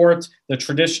support the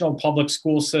traditional public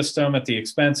school system at the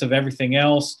expense of everything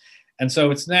else. And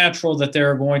so it's natural that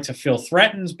they're going to feel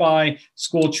threatened by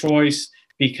school choice,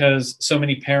 because so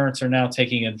many parents are now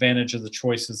taking advantage of the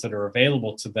choices that are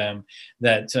available to them,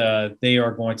 that they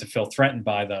are going to feel threatened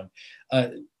by them.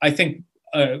 I think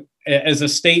as a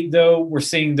state, though, we're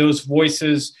seeing those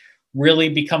voices really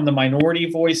become the minority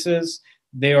voices.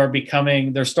 They're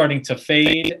starting to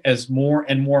fade as more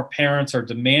and more parents are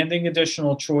demanding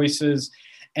additional choices.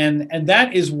 And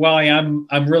that is why I'm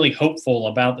really hopeful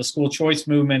about the school choice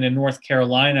movement in North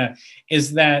Carolina,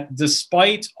 is that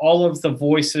despite all of the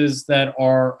voices that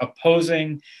are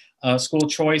opposing school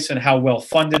choice and how well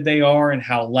funded they are and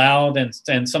how loud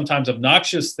and sometimes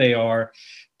obnoxious they are,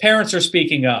 parents are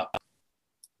speaking up.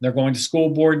 They're going to school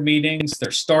board meetings, they're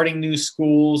starting new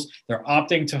schools, they're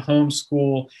opting to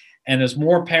homeschool. And as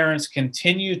more parents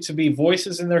continue to be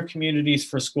voices in their communities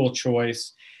for school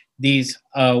choice, these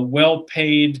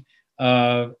well-paid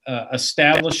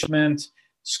establishment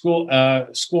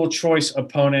school choice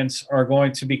opponents are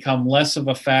going to become less of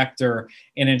a factor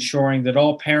in ensuring that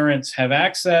all parents have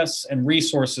access and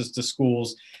resources to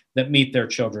schools that meet their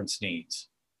children's needs.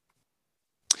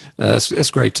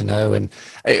 That's great to know. And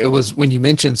it was when you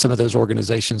mentioned some of those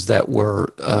organizations that were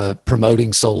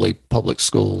promoting solely public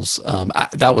schools,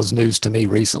 that was news to me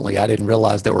recently. I didn't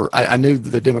realize there were, I knew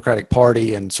the Democratic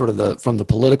Party and sort of from the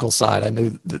political side, I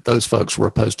knew that those folks were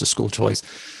opposed to school choice.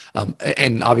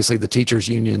 And obviously the teachers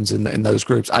unions and those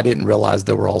groups, I didn't realize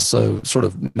there were also sort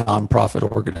of nonprofit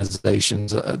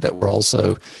organizations that were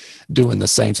also doing the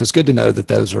same. So it's good to know that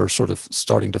those are sort of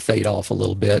starting to fade off a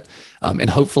little bit. And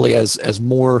hopefully as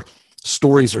more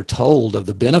stories are told of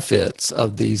the benefits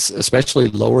of these, especially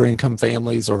lower income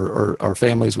families or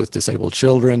families with disabled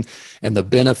children, and the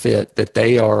benefit that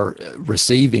they are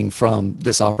receiving from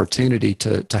this opportunity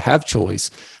to have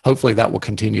choice, hopefully that will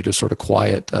continue to sort of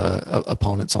quiet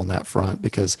opponents on that front.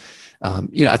 Because,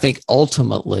 I think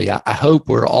ultimately, I hope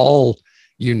we're all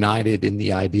united in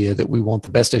the idea that we want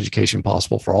the best education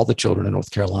possible for all the children in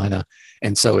North Carolina.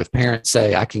 And so if parents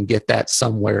say, I can get that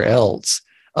somewhere else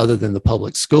other than the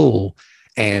public school,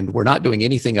 and we're not doing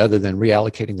anything other than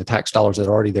reallocating the tax dollars that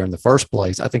are already there in the first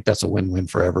place, I think that's a win-win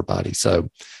for everybody. So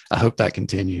I hope that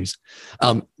continues.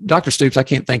 Dr. Stoops, I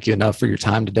can't thank you enough for your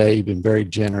time today. You've been very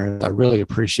generous. I really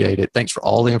appreciate it. Thanks for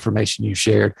all the information you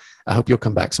shared. I hope you'll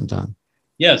come back sometime.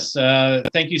 Yes,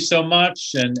 thank you so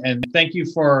much. And thank you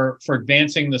for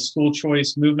advancing the school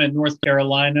choice movement in North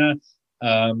Carolina.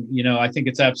 I think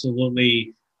it's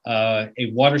absolutely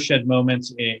a watershed moment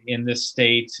in this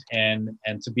state, and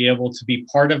to be able to be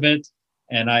part of it.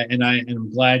 And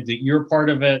I'm glad that you're part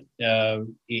of it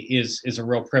is a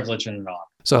real privilege and an honor.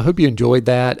 So I hope you enjoyed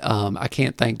that. I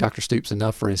can't thank Dr. Stoops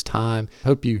enough for his time.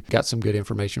 Hope you got some good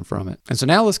information from it. And so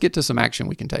now let's get to some action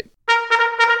we can take.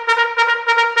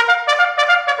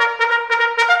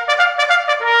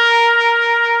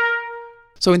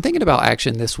 So in thinking about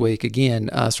action this week, again,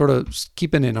 sort of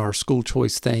keeping in our school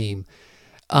choice theme,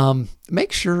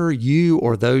 make sure you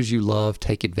or those you love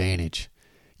take advantage.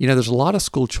 There's a lot of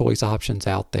school choice options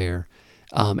out there.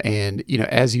 And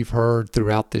as you've heard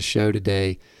throughout this show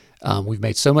today, we've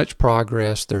made so much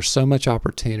progress. There's so much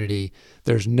opportunity.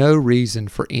 There's no reason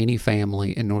for any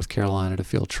family in North Carolina to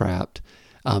feel trapped.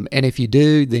 And if you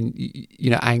do, then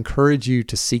I encourage you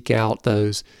to seek out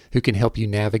those who can help you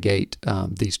navigate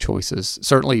these choices.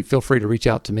 Certainly, feel free to reach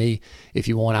out to me if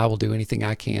you want. I will do anything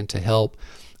I can to help.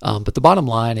 But the bottom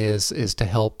line is to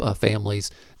help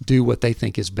families do what they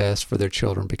think is best for their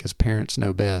children, because parents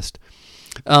know best.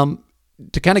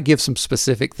 To kind of give some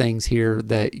specific things here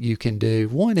that you can do.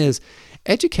 One is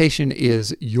education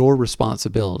is your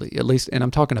responsibility, at least, and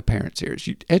I'm talking to parents here.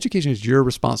 Education is your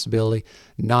responsibility,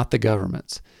 not the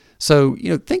government's. So,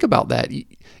 think about that.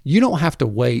 You don't have to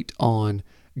wait on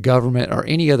government or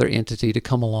any other entity to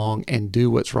come along and do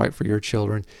what's right for your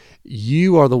children.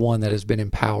 You are the one that has been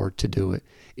empowered to do it.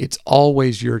 It's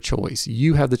always your choice.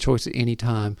 You have the choice at any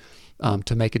time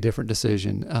to make a different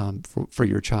decision for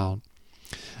your child.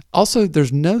 Also,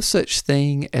 there's no such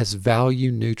thing as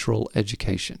value-neutral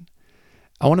education.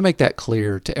 I want to make that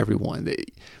clear to everyone.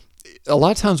 A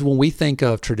lot of times when we think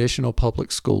of traditional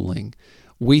public schooling,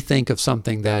 we think of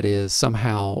something that is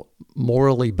somehow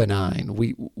morally benign.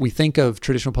 We think of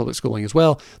traditional public schooling as,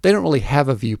 well, they don't really have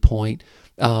a viewpoint.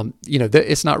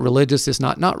 It's not religious, it's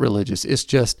not religious, it's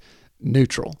just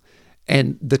neutral.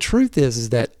 And the truth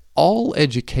is that all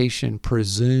education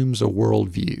presumes a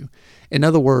worldview. In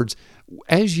other words,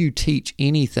 as you teach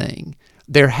anything,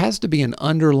 there has to be an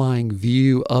underlying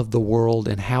view of the world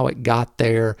and how it got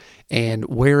there and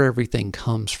where everything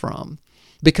comes from.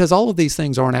 Because all of these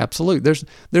things aren't absolute.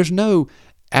 There's no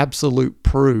absolute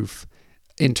proof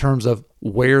in terms of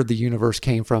where the universe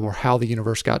came from or how the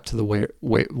universe got to the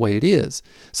way it is.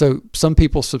 So some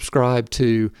people subscribe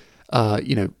to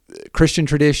Christian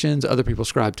traditions, other people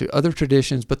subscribe to other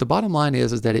traditions, but the bottom line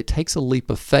is that it takes a leap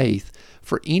of faith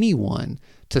for anyone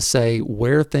to say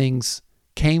where things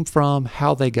came from,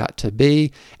 how they got to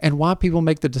be, and why people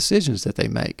make the decisions that they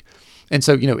make. And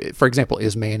so, for example,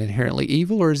 is man inherently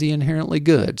evil or is he inherently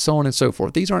good? So on and so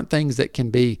forth. These aren't things that can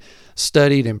be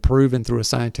studied and proven through a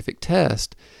scientific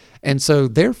test. And so,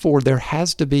 therefore, there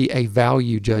has to be a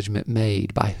value judgment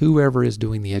made by whoever is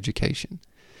doing the education.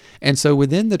 And so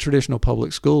within the traditional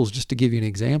public schools, just to give you an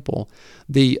example,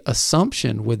 the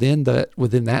assumption within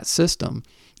that system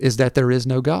is that there is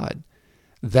no God.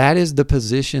 That is the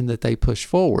position that they push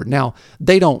forward. Now,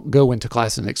 they don't go into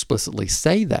class and explicitly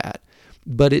say that,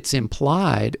 but it's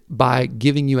implied by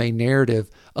giving you a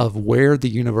narrative of where the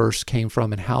universe came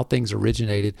from and how things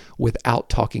originated without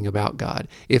talking about God.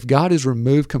 If God is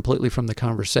removed completely from the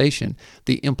conversation,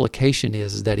 the implication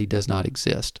is that he does not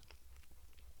exist.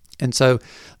 And so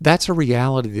that's a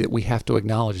reality that we have to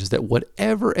acknowledge, is that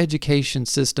whatever education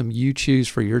system you choose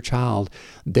for your child,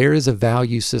 there is a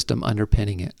value system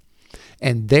underpinning it.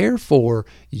 And therefore,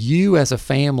 you as a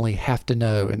family have to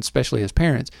know, and especially as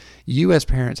parents, you as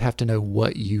parents have to know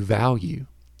what you value.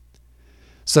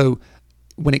 So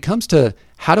when it comes to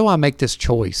how do I make this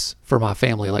choice for my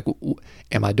family, like,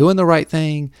 am I doing the right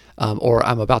thing? Or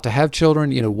I'm about to have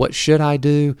children, what should I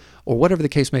do? Or whatever the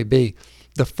case may be,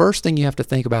 the first thing you have to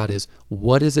think about is,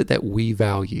 what is it that we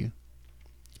value?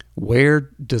 Where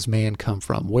does man come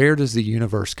from? Where does the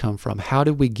universe come from? How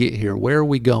did we get here? Where are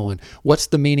we going? What's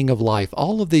the meaning of life?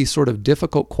 All of these sort of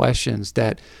difficult questions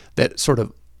that sort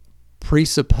of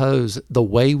presuppose the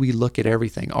way we look at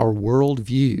everything, our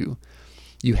worldview.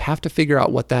 You have to figure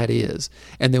out what that is.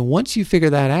 And then once you figure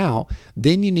that out,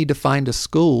 then you need to find a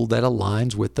school that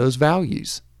aligns with those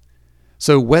values.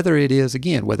 So whether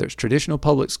it's traditional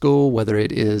public school, whether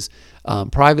it is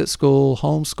private school,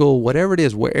 homeschool, whatever it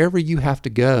is, wherever you have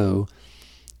to go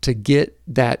to get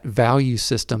that value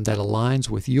system that aligns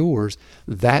with yours,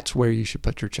 that's where you should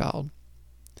put your child.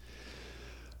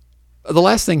 The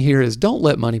last thing here is, don't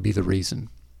let money be the reason.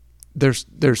 There's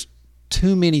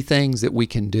too many things that we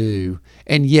can do,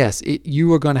 and yes,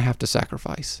 you are going to have to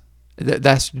sacrifice.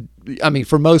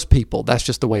 For most people, that's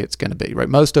just the way it's going to be, right?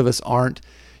 Most of us aren't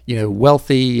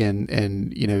wealthy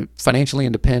and financially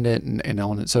independent and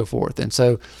on and so forth. And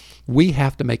so we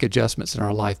have to make adjustments in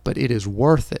our life, but it is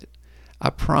worth it.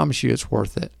 I promise you it's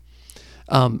worth it.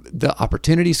 The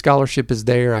Opportunity Scholarship is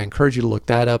there. I encourage you to look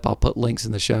that up. I'll put links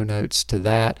in the show notes to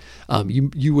that.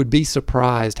 You would be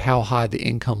surprised how high the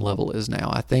income level is now.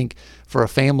 I think for a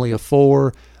family of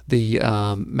 4, the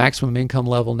maximum income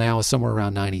level now is somewhere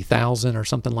around $90,000 or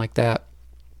something like that.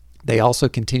 They also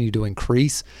continue to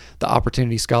increase the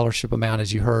Opportunity Scholarship amount,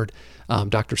 as you heard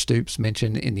Dr. Stoops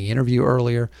mention in the interview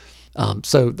earlier.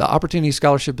 So the Opportunity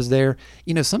Scholarship is there.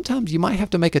 Sometimes you might have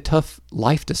to make a tough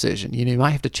life decision. You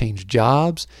might have to change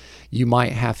jobs. You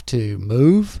might have to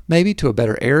move maybe to a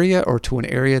better area or to an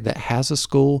area that has a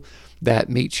school that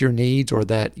meets your needs or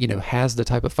that, has the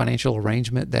type of financial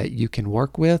arrangement that you can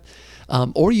work with.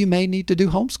 Or you may need to do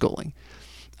homeschooling.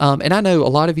 And I know a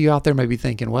lot of you out there may be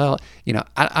thinking, well,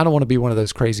 I don't want to be one of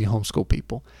those crazy homeschool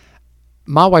people.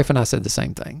 My wife and I said the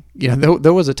same thing.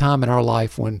 There was a time in our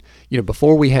life when,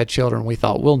 before we had children, we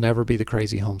thought we'll never be the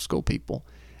crazy homeschool people.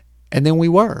 And then we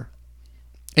were.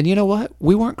 And you know what?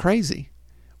 We weren't crazy.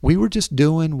 We were just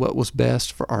doing what was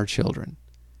best for our children.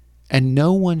 And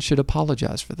no one should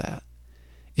apologize for that.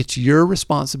 It's your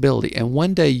responsibility. And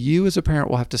one day you as a parent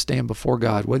will have to stand before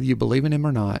God, whether you believe in Him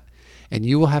or not, and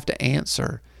you will have to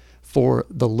answer for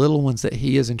the little ones that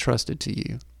He has entrusted to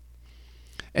you.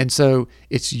 And so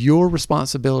it's your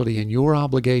responsibility and your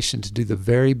obligation to do the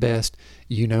very best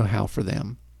you know how for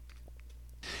them.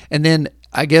 And then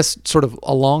I guess sort of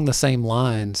along the same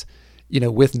lines,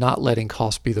 with not letting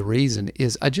cost be the reason,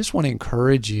 is I just want to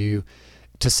encourage you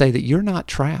to say that you're not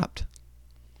trapped.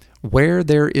 Where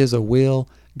there is a will,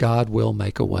 God will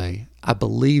make a way. I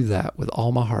believe that with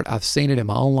all my heart. I've seen it in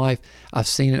my own life. I've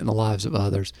seen it in the lives of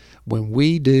others. When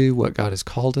we do what God has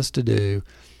called us to do,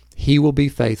 He will be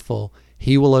faithful.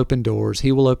 He will open doors.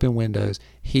 He will open windows.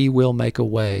 He will make a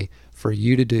way for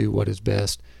you to do what is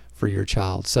best for your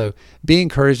child. So be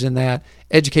encouraged in that.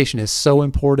 Education is so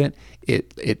important.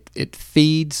 It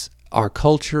feeds our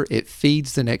culture. It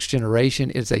feeds the next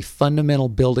generation. It's a fundamental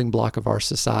building block of our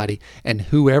society. And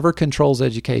whoever controls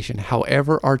education,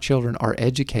 however our children are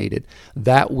educated,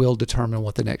 that will determine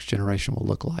what the next generation will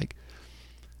look like.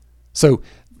 So,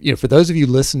 for those of you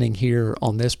listening here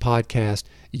on this podcast,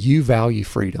 you value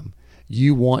freedom.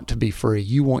 You want to be free.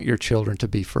 You want your children to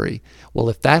be free. Well,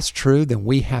 if that's true, then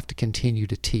we have to continue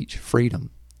to teach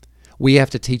freedom. We have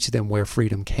to teach them where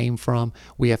freedom came from.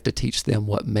 We have to teach them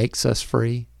what makes us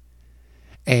free.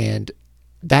 And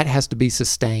that has to be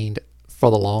sustained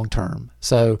for the long term.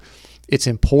 So it's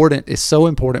so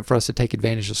important for us to take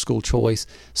advantage of school choice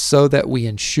so that we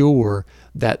ensure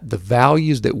that the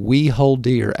values that we hold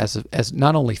dear as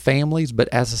not only families, but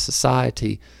as a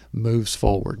society moves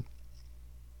forward.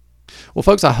 Well,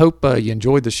 folks, I hope you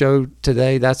enjoyed the show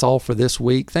today. That's all for this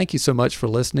week. Thank you so much for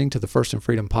listening to the First in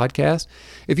Freedom podcast.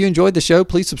 If you enjoyed the show,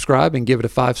 please subscribe and give it a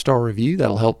 5-star review.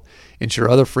 That'll help ensure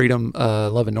other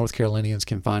freedom-loving North Carolinians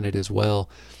can find it as well.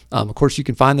 Of course, you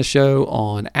can find the show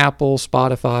on Apple,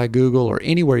 Spotify, Google, or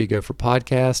anywhere you go for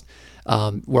podcasts.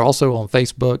 We're also on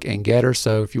Facebook and Getter,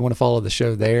 so if you want to follow the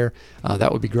show there,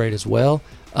 that would be great as well.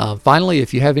 Finally,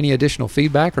 if you have any additional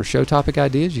feedback or show topic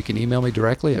ideas, you can email me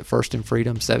directly at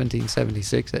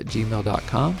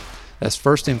firstinfreedom1776@gmail.com. That's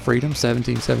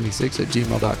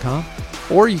firstinfreedom1776@gmail.com.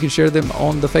 Or you can share them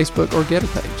on the Facebook or Getter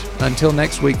page. Until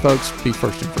next week, folks, be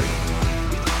first in freedom.